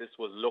 I guess. This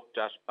was looked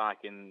at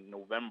back in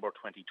November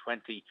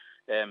 2020.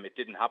 It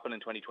didn't happen in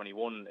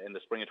 2021, in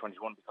the spring of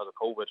 2021 because of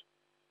COVID.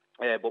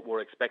 But we're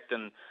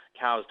expecting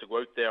cows to go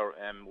out there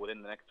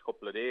within the next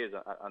couple of days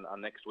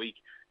and next week,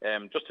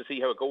 just to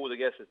see how it goes. I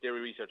guess as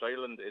Dairy Research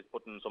Ireland is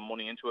putting some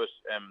money into it,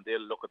 they'll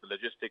look at the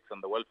logistics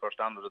and the welfare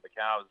standards of the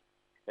cows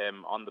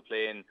on the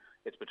plane.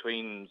 It's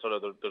between sort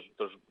of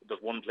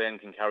there's one plane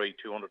can carry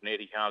 280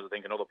 cows. I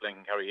think another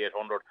plane can carry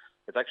 800.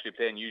 It's actually a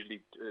plane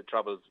usually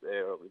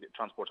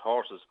transports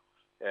horses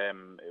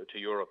to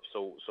Europe.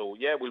 So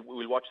yeah,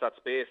 we'll watch that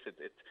space.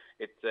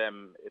 It's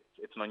an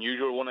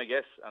unusual one, I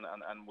guess,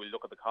 and we'll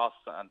look at the costs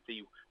and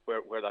see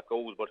where that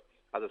goes. But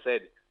as I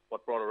said,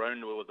 what brought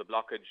around was the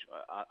blockage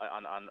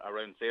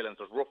around sailings.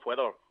 There's rough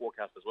weather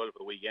forecast as well for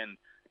the weekend,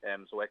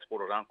 so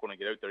exporters aren't going to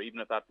get out there. Even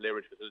if that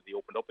lairage facility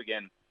opened up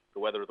again, the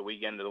weather at the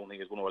weekend I don't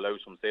think is going to allow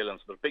some sailing.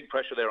 So there's big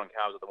pressure there on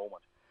calves at the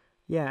moment.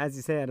 Yeah, as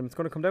you say, Adam, it's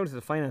going to come down to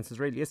the finances,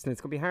 really, isn't it?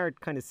 It's going to be hard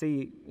kind of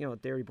see,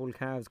 dairy bull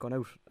calves going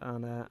out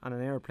on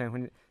an airplane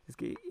when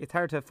it's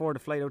hard to afford a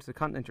flight out to the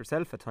continent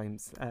yourself at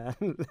times.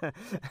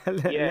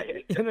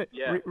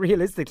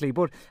 Realistically,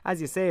 but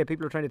as you say,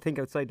 people are trying to think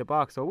outside the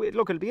box. So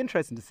look, it'll be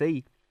interesting to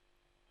see.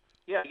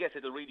 Yeah, I guess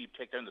it'll really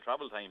take down the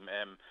travel time.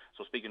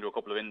 So speaking to a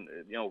couple of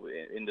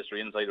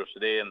industry insiders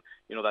today, and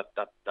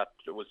that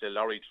was a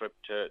lorry trip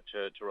to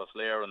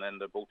Rosslare and then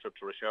the boat trip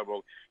to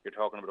Cherbourg. You're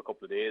talking about a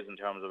couple of days in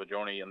terms of a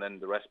journey, and then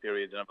the rest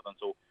periods and everything.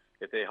 So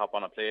if they hop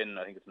on a plane,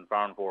 I think it's in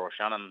Farnborough or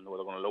Shannon where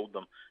they're going to load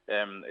them.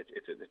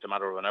 It's a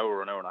matter of an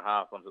hour and a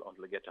half until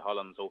they get to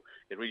Holland. So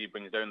it really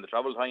brings down the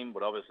travel time,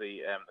 but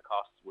obviously the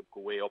costs would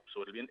go way up.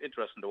 So it'll be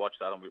interesting to watch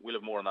that, and we'll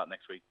have more on that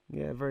next week.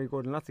 Yeah, very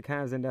good, and lots of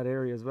calves in that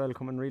area as well,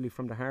 coming really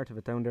from the heart of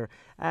it down there.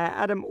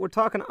 Adam, we're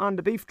talking on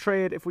the beef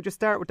trade. If we just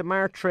start with the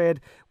March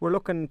trade, we're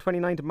looking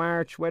 29th of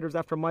March. Weather's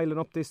after miling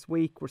up this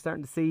week. We're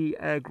starting to see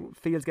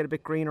fields get a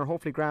bit greener.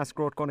 Hopefully grass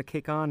growth going to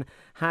kick on.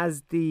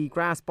 Has the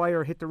grass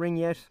buyer hit the ring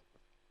yet?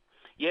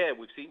 Yeah,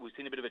 we've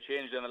seen a bit of a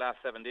change in the last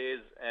 7 days.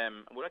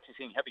 We're actually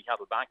seeing heavy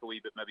cattle back a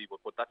wee bit maybe,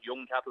 but that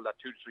young cattle, that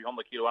 200 to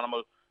 300 kilo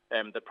animal,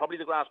 that probably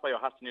the grass buyer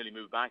has to nearly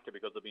move back to,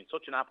 because there's been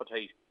such an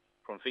appetite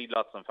from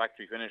feedlots and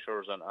factory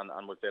finishers and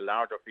we'll say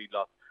larger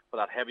feedlots for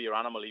that heavier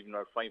animal, even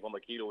around 500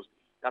 kilos.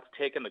 That's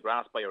taken the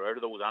grass buyer out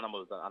of those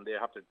animals, and they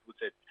have to, would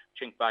say,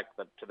 chink back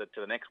to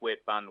the next weight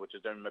band, which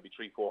is down maybe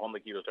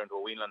 300-400 kilos down to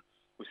a weanling.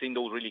 We've seen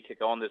those really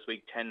kick on this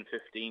week, 10,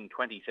 15,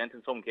 20 cents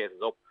in some cases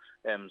up.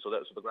 So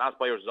the grass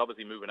buyers is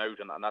obviously moving out,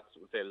 and that's,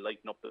 would say,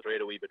 lighten up the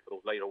trade a wee bit for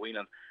those lighter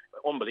weanlings.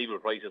 Unbelievable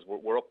prices.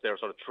 We're up there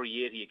sort of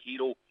 380 a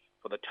kilo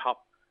for the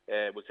top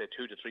we'll say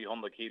 200 to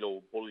 300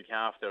 kilo bull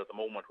calf there at the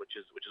moment, which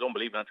is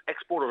unbelievable. And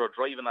exporters are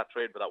driving that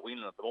trade with that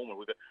wheeling at the moment.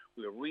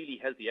 We've a really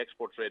healthy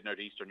export trade now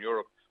to Eastern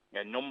Europe.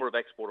 A number of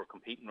exporters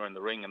competing around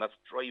the ring, and that's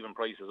driving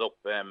prices up.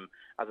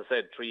 As I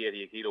said,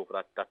 380 a kilo for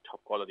that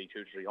top quality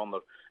 200 to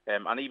 300,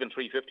 and even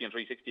 350 and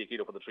 360 a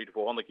kilo for the 300 to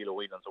 400 kilo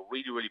wheeling. So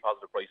really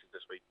positive prices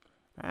this week.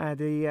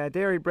 The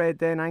dairy bred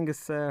then,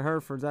 Angus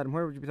Herefords, Adam,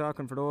 where would you be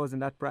talking for those in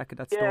that bracket,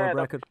 that store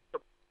bracket?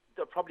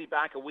 They're probably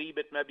back a wee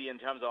bit maybe in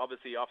terms of,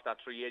 obviously off that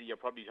 380 you're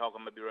probably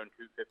talking maybe around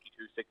 250,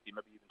 260,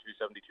 maybe even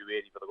 270,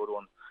 280 for the good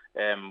ones.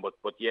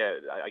 But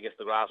yeah, I guess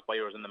the grass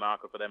buyers in the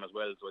market for them as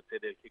well, so I'd say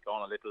they'll kick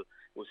on a little.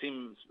 It will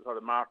seem sort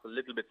of marked a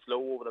little bit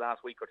slow over the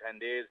last week or 10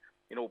 days.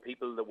 You know,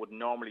 people that would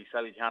normally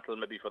sell cattle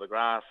maybe for the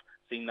grass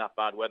seen that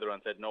bad weather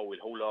and said no,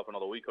 we'll hold off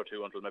another week or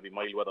two until maybe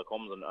mild weather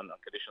comes and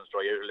conditions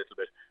dry out a little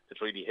bit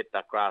to really hit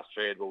that grass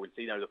trade. But we'll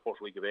see now the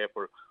first week of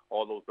April,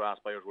 all those grass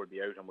buyers will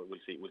be out, and we'll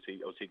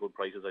see good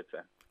prices, I'd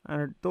say.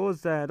 And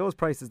those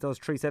prices, those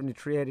 370,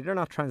 380, they're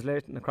not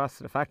translating across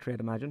to the factory, I'd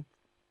imagine.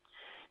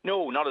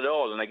 No, not at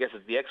all. And I guess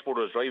it's the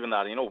exporters driving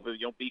that. You know,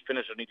 beef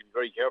finishers need to be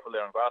very careful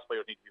there, and grass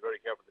buyers need to be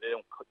very careful that they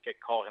don't get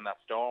caught in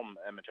that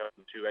storm in terms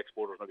of two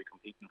exporters maybe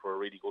competing for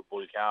a really good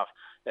bull calf.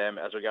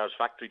 As regards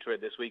factory trade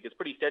this week, it's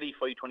pretty steady.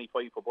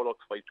 525 for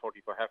bullocks,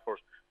 530 for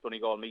heifers.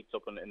 Donegal meats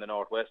up in the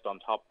northwest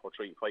on top for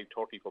 530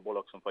 for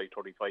bullocks and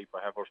 535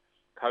 for heifers.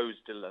 Cows,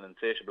 still an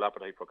insatiable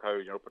appetite for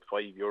cows. You're up at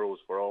 €5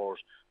 for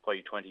ours,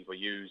 520 for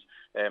ewes.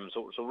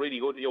 So really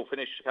good.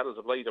 Finished cattle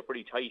supplies are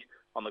pretty tight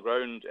on the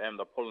ground.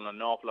 They're pulling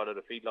an awful lot of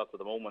the feedlots at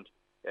the moment.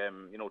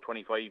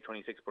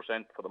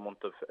 25-26% for the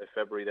month of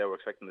February. They were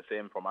expecting the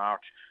same for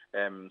March.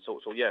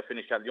 So yeah,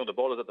 finished cattle. The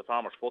ball is at the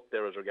farmer's foot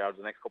there as regards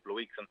the next couple of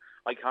weeks, and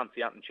I can't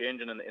see anything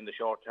changing in the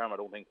short term. I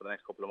don't think for the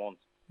next couple of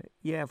months.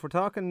 Yeah, if we're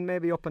talking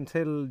maybe up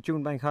until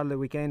June bank holiday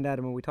weekend,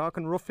 Adam, are we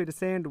talking roughly the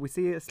same? Do we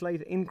see a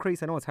slight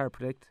increase? I know it's hard to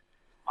predict.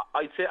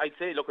 I'd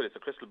say, look, it's a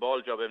crystal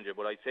ball job, MJ,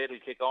 but I'd say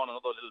it'll kick on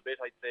another little bit.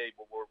 I'd say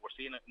we're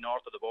seeing it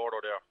north of the border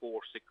there,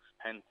 4-6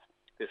 pence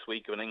this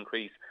week of an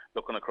increase.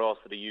 Looking across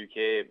to the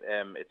UK,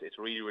 it's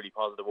really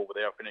positive over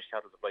there. Finished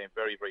cattle supply and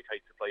very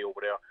tight supply over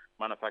there.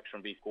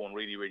 Manufacturing beef going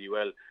really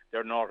well.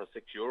 They're north of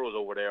 €6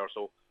 over there.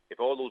 So if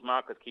all those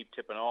markets keep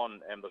tipping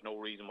on, there's no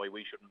reason why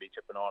we shouldn't be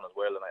tipping on as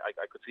well. And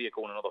I could see it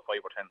going another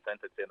 5 or 10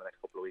 cents, I'd say, in the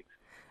next couple of weeks.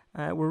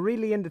 We're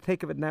really in the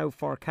thick of it now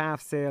for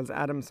calf sales,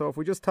 Adam. So if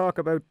we just talk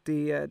about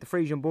the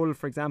Frisian bull,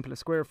 for example, a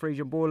square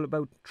Frisian bull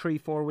about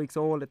 3-4 weeks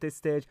old at this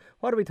stage,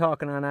 what are we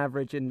talking on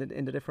average in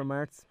the different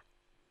marts?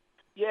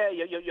 Yeah,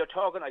 you're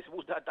talking, I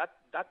suppose,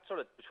 that sort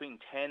of between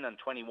 10 and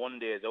 21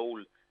 days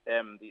old.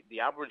 The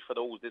average for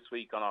those this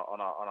week on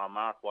our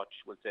Mart Watch,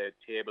 we'll say,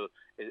 table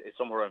is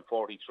somewhere around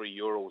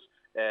 €43.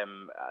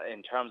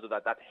 In terms of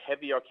that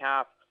heavier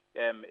calf,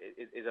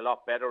 is a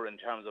lot better in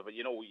terms of,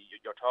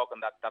 you're talking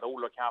that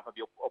older calf would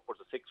be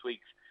upwards of 6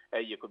 weeks.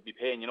 You could be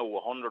paying,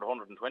 €100,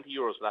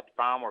 €120 for that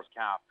farmer's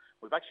calf.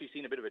 We've actually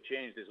seen a bit of a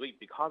change this week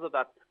because of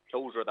that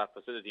closure of that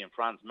facility in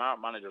France.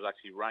 Managers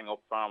actually rang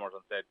up farmers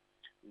and said,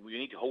 we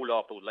need to hold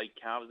off those light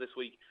calves this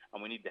week,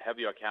 and we need the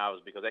heavier calves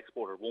because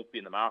exporters won't be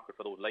in the market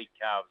for those light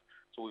calves.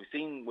 So we've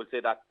seen, we'll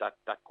say, that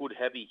good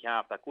heavy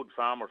calf, that good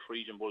farmer's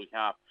Frisian bull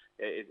calf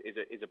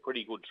is a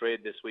pretty good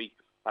trade this week.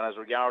 And as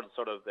regards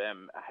sort of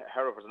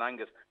Herefords and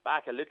Angus,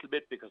 back a little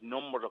bit because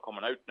numbers are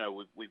coming out now.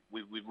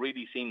 We've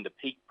really seen the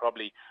peak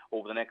probably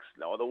over the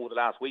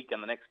last week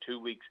and the next 2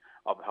 weeks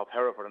of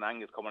Hereford and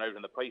Angus coming out,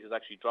 and the price has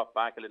actually dropped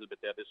back a little bit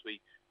there this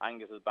week.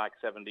 Angus is back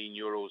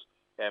 €17,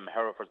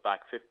 Hereford's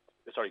back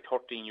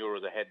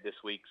 €13 ahead this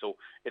week. So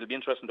it'll be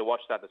interesting to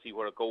watch that to see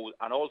where it goes,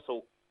 and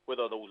also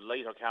whether those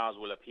lighter calves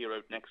will appear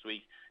out next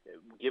week.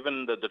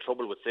 Given the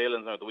trouble with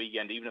sailings now at the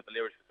weekend, even if the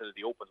Lairage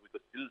facility opens, we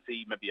could still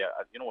see maybe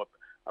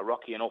a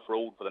rocky enough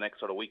road for the next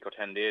sort of week or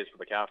 10 days for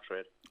the calf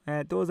trade.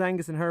 Those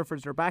Angus and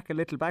Herefords are back a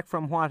little. Back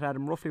from what,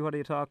 Adam? Roughly what are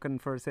you talking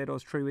for, say,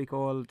 those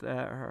 3-week-old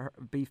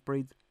beef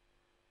breeds?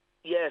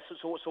 Yeah,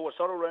 so we're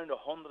sort of around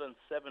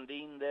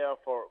 117 there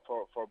for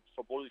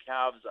bull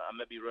calves, and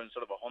maybe around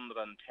sort of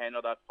 110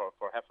 of that for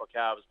heifer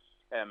calves.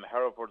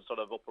 Hereford sort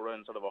of up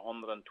around sort of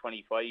 125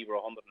 or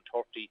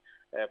 130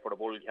 for the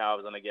bull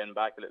calves, and again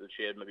back a little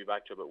shade, maybe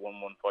back to about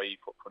 115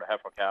 for the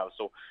heifer calves.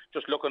 So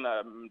just looking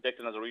at,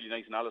 Declan has a really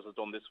nice analysis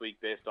done this week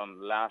based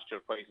on last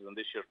year's prices and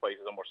this year's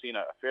prices, and we're seeing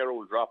a fair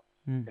old drop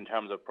in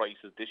terms of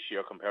prices this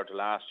year compared to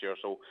last year.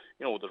 So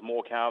there's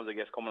more calves, I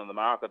guess, coming in the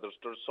market. There's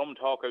some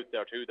talk out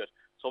there too that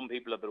some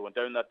people that went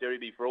down that dairy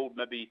beef road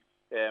maybe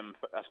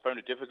has found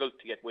it difficult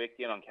to get weight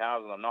gain on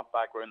calves and are not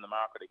back around the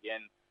market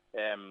again.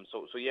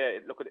 So yeah,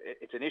 look,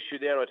 it's an issue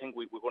there. I think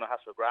we're going to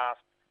have to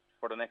grasp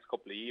for the next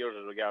couple of years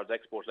as regards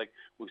exports. Like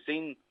we've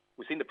seen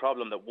the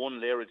problem that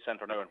one lairage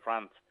centre now in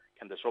France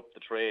can disrupt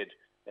the trade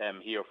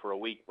here for a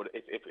week. But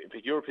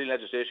if European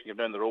legislation came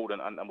down the road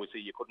and we see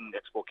you couldn't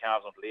export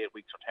calves until 8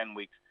 weeks or 10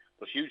 weeks,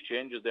 there's huge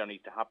changes there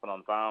need to happen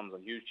on farms,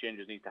 and huge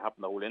changes need to happen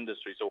in the whole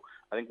industry. So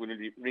I think we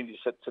need to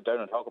sit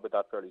down and talk about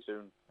that fairly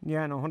soon.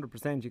 Yeah, no,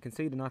 100%. You can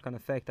see the knock-on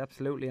effect,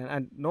 absolutely.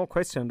 And no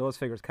question on those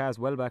figures, calves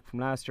well back from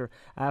last year.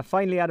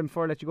 Finally, Adam,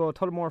 before I let you go,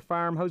 Tullamore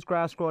Farm, how's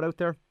grass growth out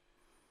there?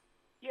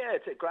 Yeah,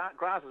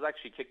 grass has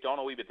actually kicked on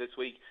a wee bit this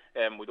week.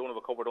 We don't have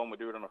a covered on. We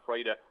do it on a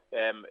Friday.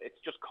 It's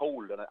just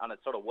cold and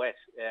it's sort of wet.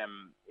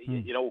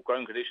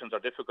 Ground conditions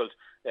are difficult.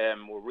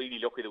 We're really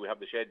lucky that we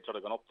have the shed sort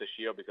of gone up this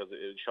year because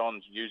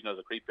Sean's using it as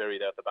a creep area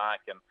there at the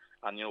back, and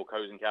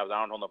cows and calves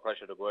aren't under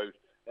pressure to go out.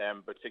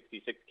 But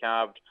 66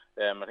 calved.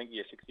 I think he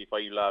has 65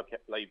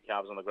 live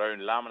calves on the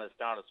ground. Lambing has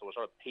started, so we're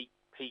sort of peak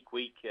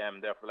week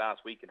there for the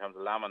last week in terms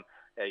of lambing.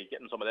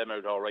 Getting some of them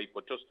out all right,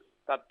 but just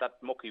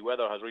that mucky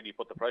weather has really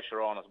put the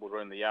pressure on us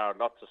around the yard.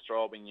 Lots of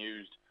straw being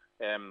used,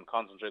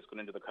 concentrates going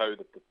into the cow,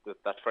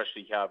 that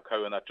freshly calved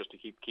cow, and that just to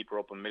keep her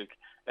up in milk.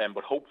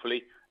 But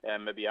hopefully,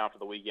 maybe after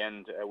the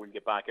weekend, we'll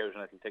get back out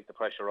and it'll take the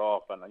pressure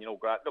off. And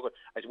look,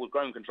 I suppose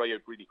ground can dry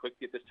out really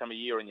quickly at this time of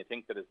year, and you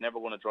think that it's never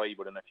going to dry,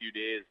 but in a few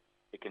days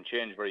it can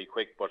change very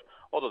quick. But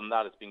other than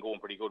that, it's been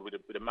going pretty good. With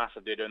a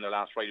massive day down there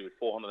last Friday with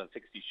 460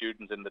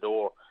 students in the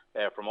door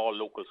from all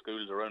local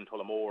schools around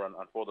Tullamore and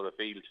further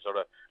afield to sort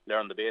of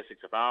learn the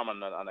basics of farming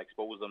and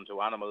expose them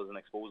to animals and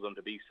expose them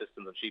to beef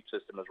systems and sheep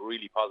systems. It's a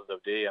really positive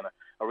day and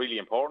a really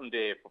important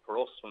day for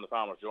us from the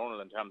Farmers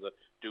Journal in terms of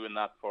doing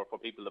that for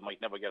people that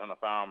might never get on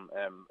a farm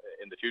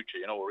in the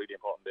future. A really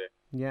important day.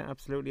 Yeah,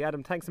 absolutely.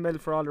 Adam, thanks a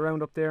million for all the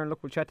round up there, and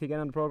look, we'll chat to you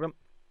again on the programme.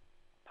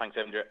 Thanks,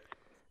 MJ.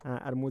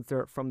 Adam Woods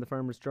there from the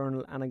Farmers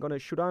Journal, and I'm going to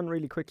shoot on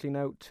really quickly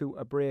now to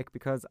a break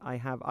because I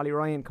have Ollie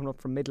Ryan coming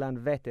up from Midland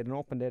Vet. They had an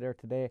open day there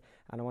today,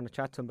 and I want to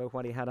chat to him about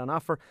what he had on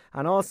offer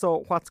and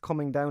also what's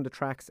coming down the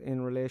tracks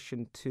in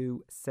relation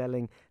to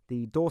selling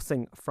the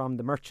dosing from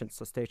the merchants,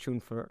 so stay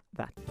tuned for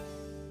that.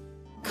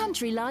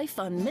 Country Life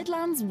on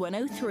Midlands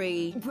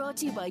 103. Brought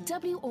to you by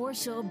W.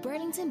 Orshaw,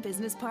 Burlington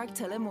Business Park,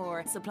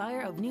 Tullamore.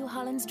 Supplier of New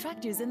Holland's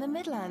tractors in the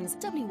Midlands.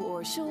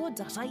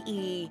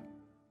 worshaw.ie.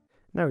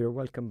 Now you're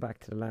welcome back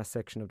to the last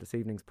section of this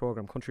evening's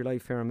programme, Country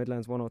Life here on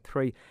Midlands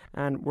 103,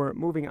 and we're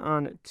moving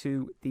on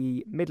to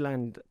the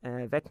Midland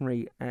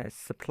Veterinary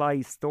Supply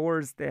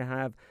Stores. They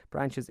have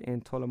branches in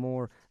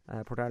Tullamore,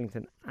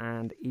 Portarlington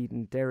and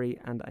Eden Derry,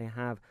 and I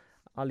have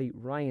Ollie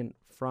Ryan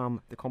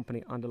from the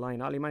company on the line.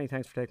 Ollie, many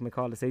thanks for taking my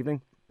call this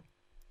evening.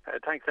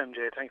 Thanks,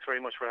 MJ. Thanks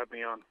very much for having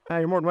me on.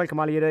 You're more than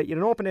welcome, Ollie. You had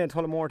an open day in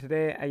Tullamore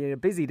today. You had a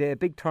busy day, a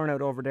big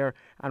turnout over there,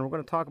 and we're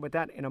going to talk about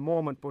that in a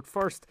moment. But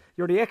first,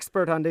 you're the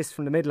expert on this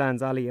from the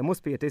Midlands, Ollie. You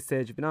must be at this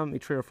stage. You've been on with me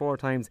 3 or 4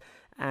 times,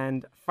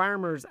 and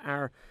farmers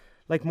are,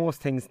 like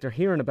most things, they're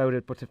hearing about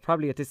it, but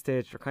probably at this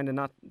stage they're kind of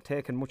not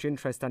taking much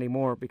interest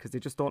anymore because they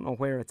just don't know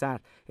where it's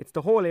at. It's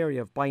the whole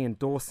area of buying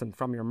dosing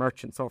from your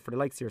merchant. So for the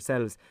likes of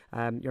yourselves,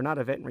 you're not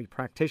a veterinary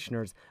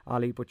practitioners,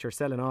 Ollie, but you're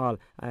selling all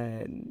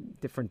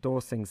different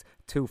dosings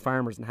to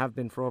farmers and have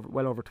been for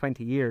well over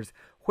 20 years.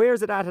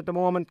 Where's it at the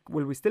moment?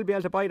 Will we still be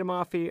able to buy them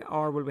off you,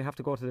 or will we have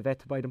to go to the vet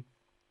to buy them?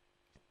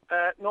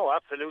 No,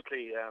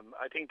 absolutely.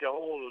 I think the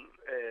whole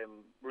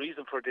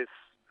reason for this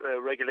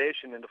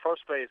regulation in the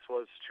first place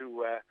was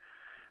to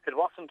it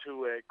wasn't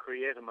to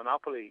create a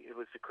monopoly. It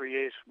was to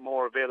create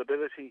more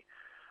availability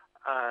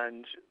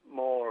and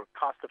more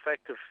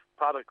cost-effective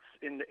products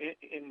in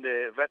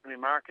the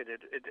veterinary market.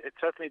 It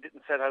certainly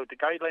didn't set out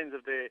the guidelines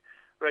of the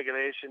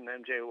regulation,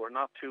 MJ, were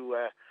not to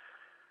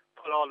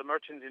put all the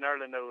merchants in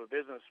Ireland out of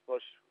business,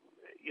 but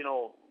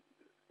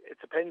it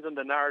depends on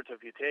the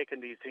narrative you take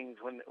in these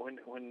things. When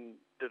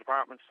the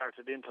department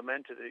started to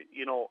implement it,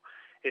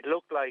 it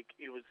looked like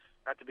it was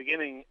at the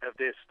beginning of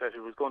this that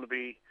it was going to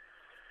be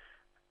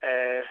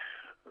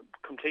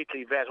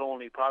completely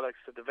vet-only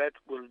products, that the vet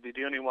will be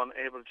the only one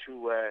able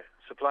to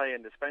supply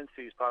and dispense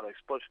these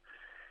products. But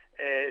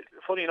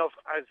funny enough,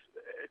 as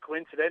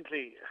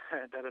coincidentally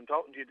that I'm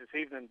talking to you this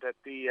evening, that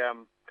the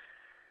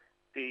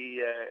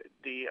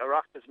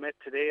Oireachtas met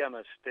today on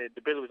it.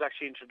 The bill was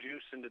actually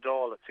introduced in the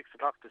Dáil at 6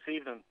 o'clock this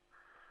evening,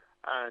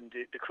 and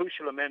the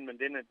crucial amendment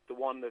in it, the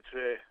one that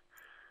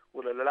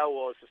will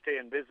allow us to stay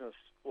in business,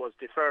 was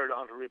deferred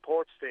onto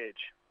report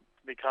stage,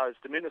 because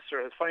the Minister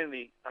has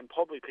finally and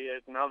publicly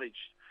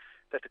acknowledged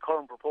that the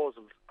current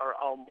proposals are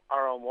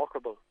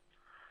unworkable,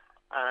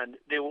 and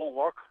they won't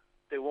work.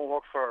 They won't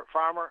work for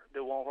farmer, they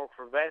won't work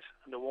for vet,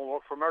 and they won't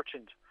work for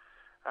merchant.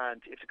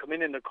 And if they come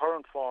in the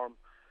current form,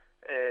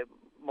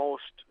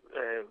 most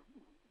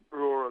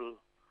rural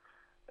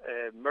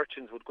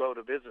merchants would go out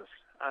of business,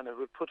 and it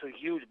would put a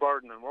huge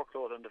burden and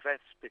workload on the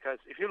vets, because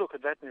if you look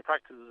at veterinary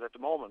practices at the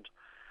moment,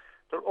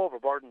 they're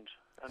overburdened.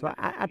 So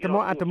at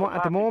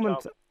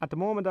the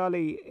moment,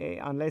 Ollie,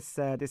 unless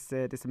this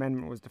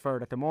amendment was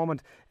deferred, at the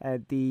moment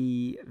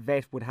the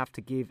vet would have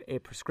to give a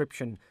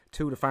prescription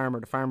to the farmer.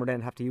 The farmer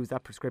then have to use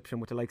that prescription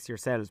with the likes of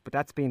yourselves. But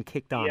that's being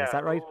kicked on. Is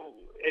that right?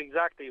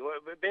 Exactly.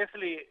 Well,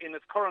 basically, in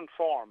its current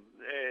form,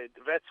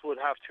 the vets would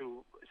have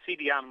to see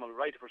the animal,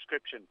 write a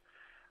prescription,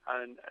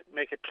 and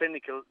make a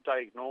clinical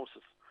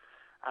diagnosis.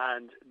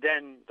 And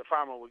then the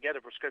farmer would get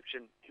a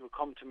prescription, he would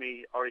come to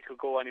me, or he could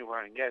go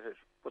anywhere and get it.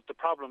 But the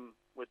problem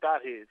with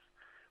that is,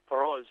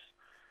 for us,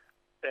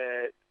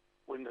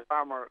 when the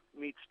farmer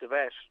meets the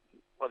vet,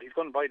 well, he's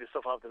going to buy the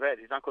stuff off the vet.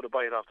 He's not going to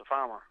buy it off the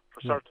farmer,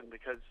 for certain,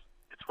 because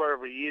that's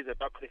wherever he is at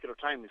that particular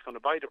time. He's going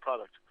to buy the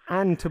product.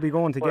 And to be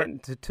going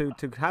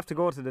to have to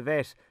go to the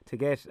vet to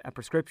get a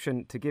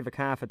prescription to give a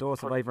calf a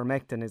dose of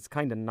ivermectin is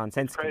kind of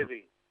nonsensical.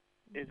 Crazy.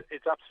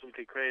 It's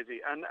absolutely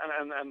crazy. And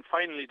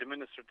finally, the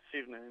Minister this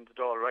evening in the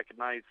Dáil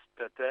recognised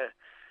that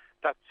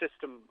that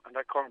system and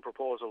that current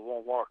proposal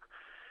won't work.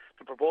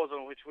 The proposal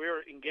in which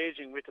we're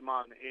engaging with them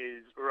on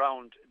is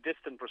around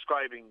distant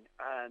prescribing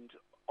and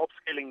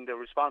upskilling the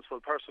responsible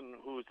person,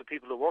 who is the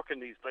people who work in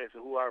these places,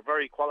 who are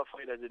very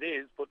qualified as it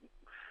is, but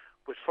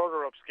with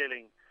further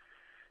upskilling,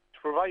 to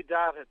provide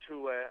data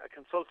to a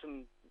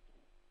consultant-based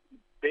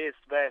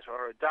vet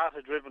or a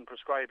data-driven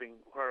prescribing,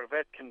 where a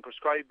vet can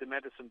prescribe the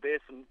medicine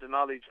based on the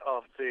knowledge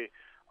of the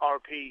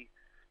RP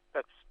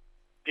that's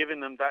giving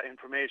them that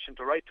information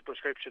to write the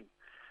prescription.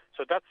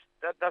 So that's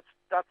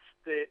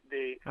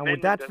the and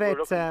would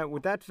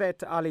that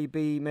vet Ollie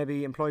be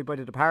maybe employed by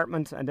the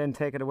department and then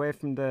take it away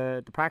from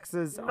the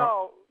practices?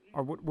 No.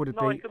 Or would it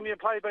be? No, it can be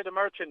applied by the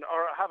merchant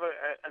or have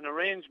an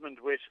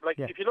arrangement with,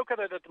 if you look at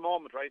it at the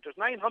moment, right, there's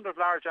 900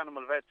 large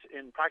animal vets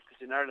in practice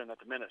in Ireland at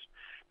the minute.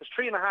 There's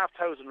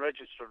 3,500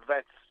 registered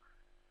vets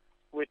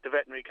with the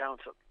Veterinary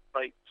Council,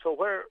 right? So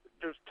where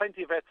there's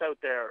plenty of vets out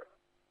there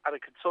at a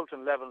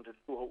consultant level to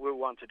do what we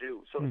want to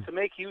do. So to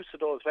make use of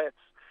those vets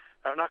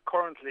are not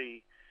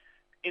currently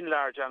in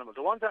large animals.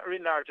 The ones that are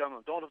in large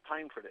animals don't have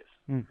time for this.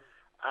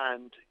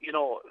 And,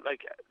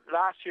 like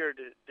last year,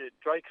 the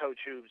dry cow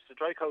tubes, the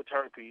dry cow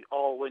therapy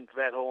all went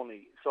vet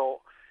only.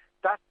 So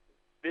that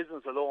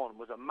business alone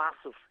was a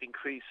massive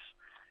increase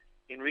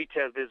in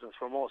retail business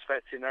for most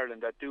vets in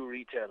Ireland that do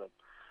retailing.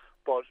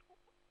 But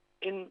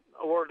in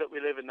a world that we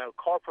live in now,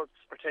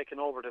 corporates are taking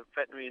over the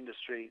veterinary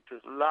industry.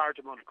 There's a large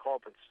amount of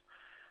corporates.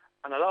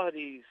 And a lot of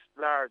these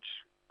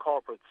large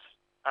corporates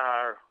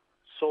are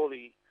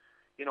solely,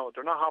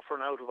 they're not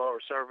offering out-of-hour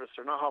service,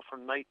 they're not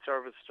offering night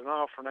service, they're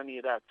not offering any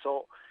of that.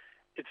 So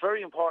it's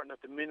very important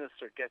that the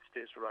Minister gets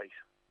this right.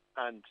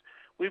 And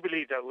we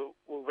believe that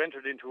we've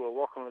entered into a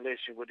working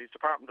relationship with his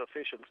department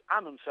officials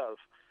and himself.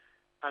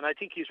 And I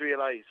think he's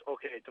realised,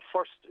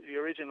 the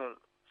original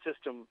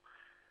system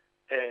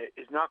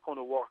is not going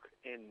to work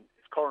in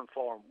its current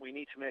form. We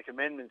need to make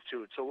amendments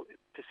to it. So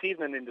this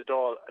evening in the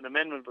Dáil, an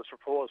amendment was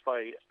proposed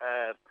by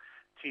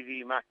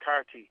TV Matt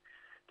Carty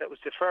that was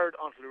deferred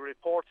until the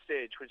report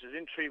stage, which is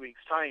in 3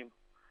 weeks' time.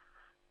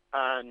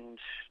 And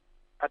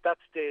at that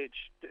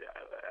stage,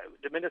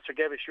 the Minister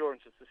gave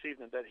assurances this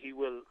evening that he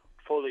will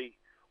fully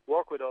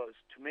work with us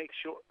to make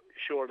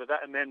sure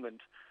that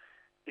amendment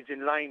is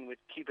in line with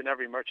keeping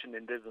every merchant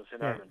in business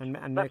in Ireland.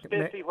 And that's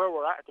basically where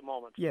we're at the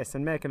moment. Yes,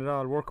 and making it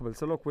all workable.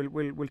 So look,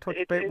 we'll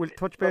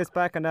touch base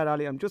back on that,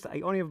 Ollie.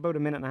 I only have about a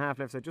minute and a half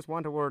left, so I just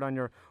want a word on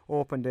your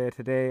open day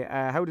today.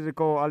 How did it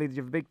go, Ollie? Did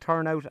you have a big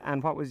turnout,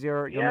 and what was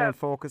your main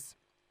focus?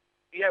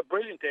 Yeah,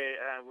 brilliant day.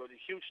 With a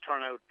huge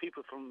turnout.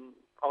 People from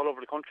all over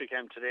the country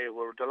came today.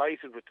 We were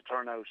delighted with the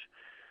turnout.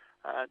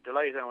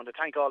 Delighted. I want to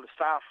thank all the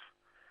staff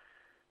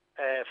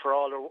for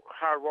all their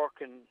hard work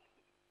and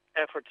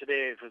effort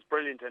today. It was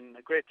brilliant, and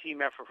a great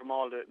team effort from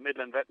all the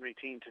Midland veterinary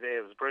team today.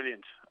 It was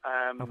brilliant.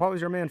 And what was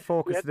your main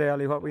focus today,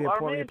 Ollie? What were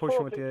you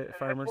pushing with the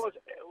farmers?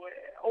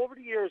 Over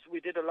the years,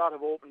 we did a lot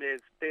of open days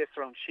based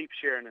around sheep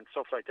shearing and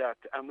stuff like that,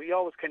 and we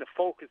always kind of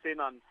focus in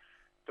on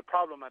the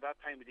problem at that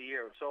time of the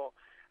year. So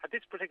at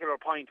this particular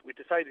point, we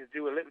decided to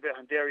do a little bit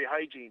on dairy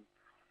hygiene,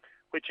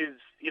 which is,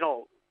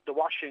 the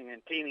washing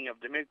and cleaning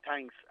of the milk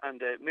tanks and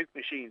the milk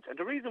machines. And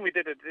the reason we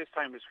did it this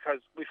time is because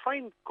we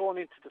find going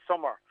into the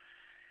summer,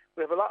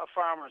 we have a lot of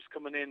farmers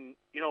coming in,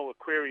 with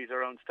queries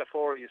around Staph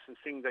aureus and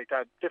things like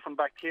that, different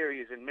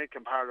bacteria in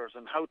milking parlours,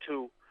 and how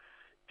to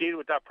deal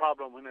with that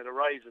problem when it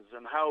arises,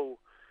 and how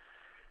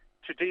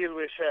to deal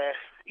with,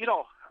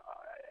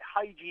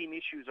 hygiene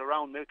issues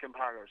around milking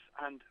parlours.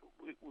 And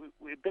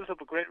we built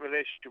up a great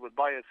relationship with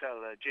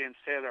BioCell, James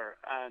Taylor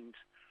and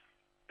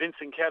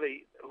Vincent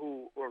Kelly,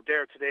 who were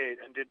there today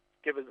and did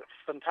give us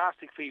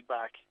fantastic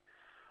feedback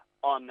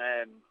on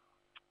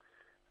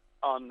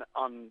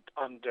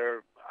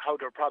how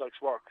their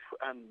products work.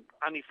 And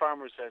any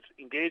farmers that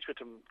engaged with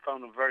them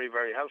found them very,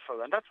 very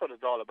helpful. And that's what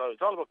it's all about.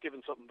 It's all about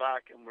giving something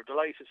back, and we're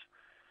delighted,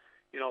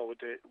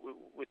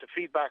 with the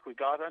feedback we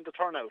got and the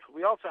turnout.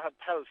 We also had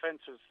Pell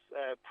fencers,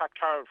 Pat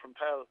Carroll from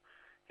Pell.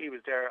 He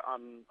was there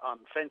on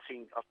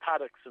fencing of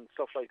paddocks and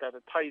stuff like that.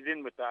 It ties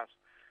in with that.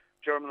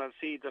 Germinal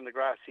seeds and the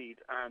grass seed,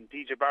 and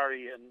DJ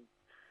Barry and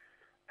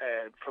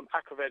from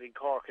Aquavet in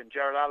Cork, and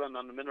Gerald Allen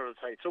on the mineral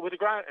side. So with a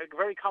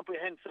very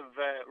comprehensive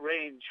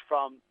range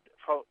for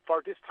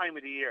this time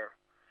of the year.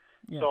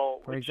 Yeah,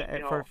 so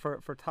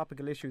for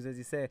topical issues, as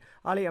you say.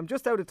 Ollie, I'm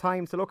just out of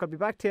time, so look, I'll be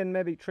back to you in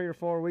maybe 3 or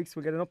 4 weeks.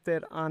 We'll get an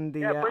update on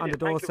the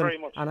dose,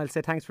 and I'll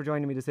say thanks for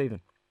joining me this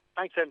evening.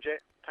 Thanks, MJ.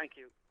 Thank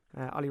you.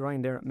 Ollie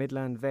Ryan there at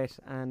Midland Vet,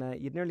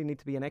 and you'd nearly need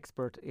to be an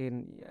expert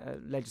in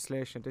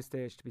legislation at this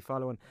stage to be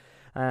following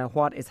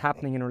what is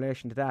happening in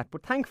relation to that.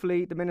 But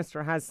thankfully the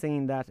Minister has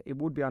seen that it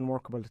would be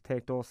unworkable to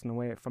take Dawson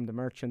away from the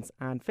merchants,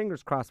 and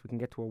fingers crossed we can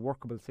get to a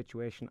workable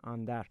situation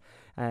on that,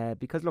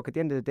 because look, at the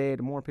end of the day,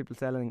 the more people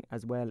selling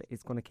as well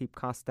is going to keep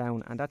costs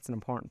down, and that's an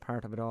important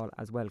part of it all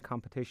as well,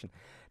 competition.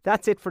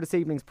 That's it for this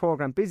evening's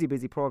programme.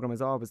 Busy programme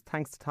as always.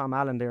 Thanks to Tom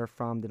Allen there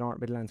from the North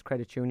Midlands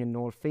Credit Union,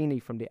 Noel Feeney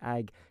from the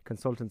Ag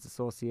Consultants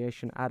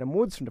Association, Adam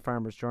Woods from the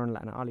Farmers Journal,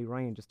 and Ollie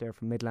Ryan just there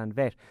from Midland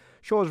Vet.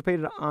 Show is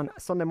repeated on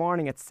Sunday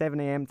morning at 7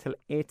 a.m. till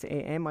 8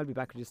 a.m. I'll be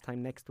back at this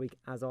time next week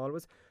as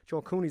always.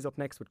 Joe Cooney's up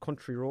next with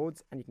Country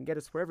Roads, and you can get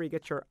us wherever you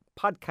get your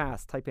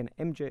podcast. Type in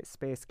MJ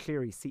space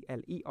Cleary,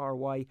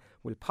 Clery,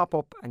 will pop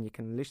up, and you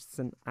can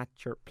listen at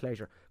your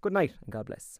pleasure. Good night and God bless.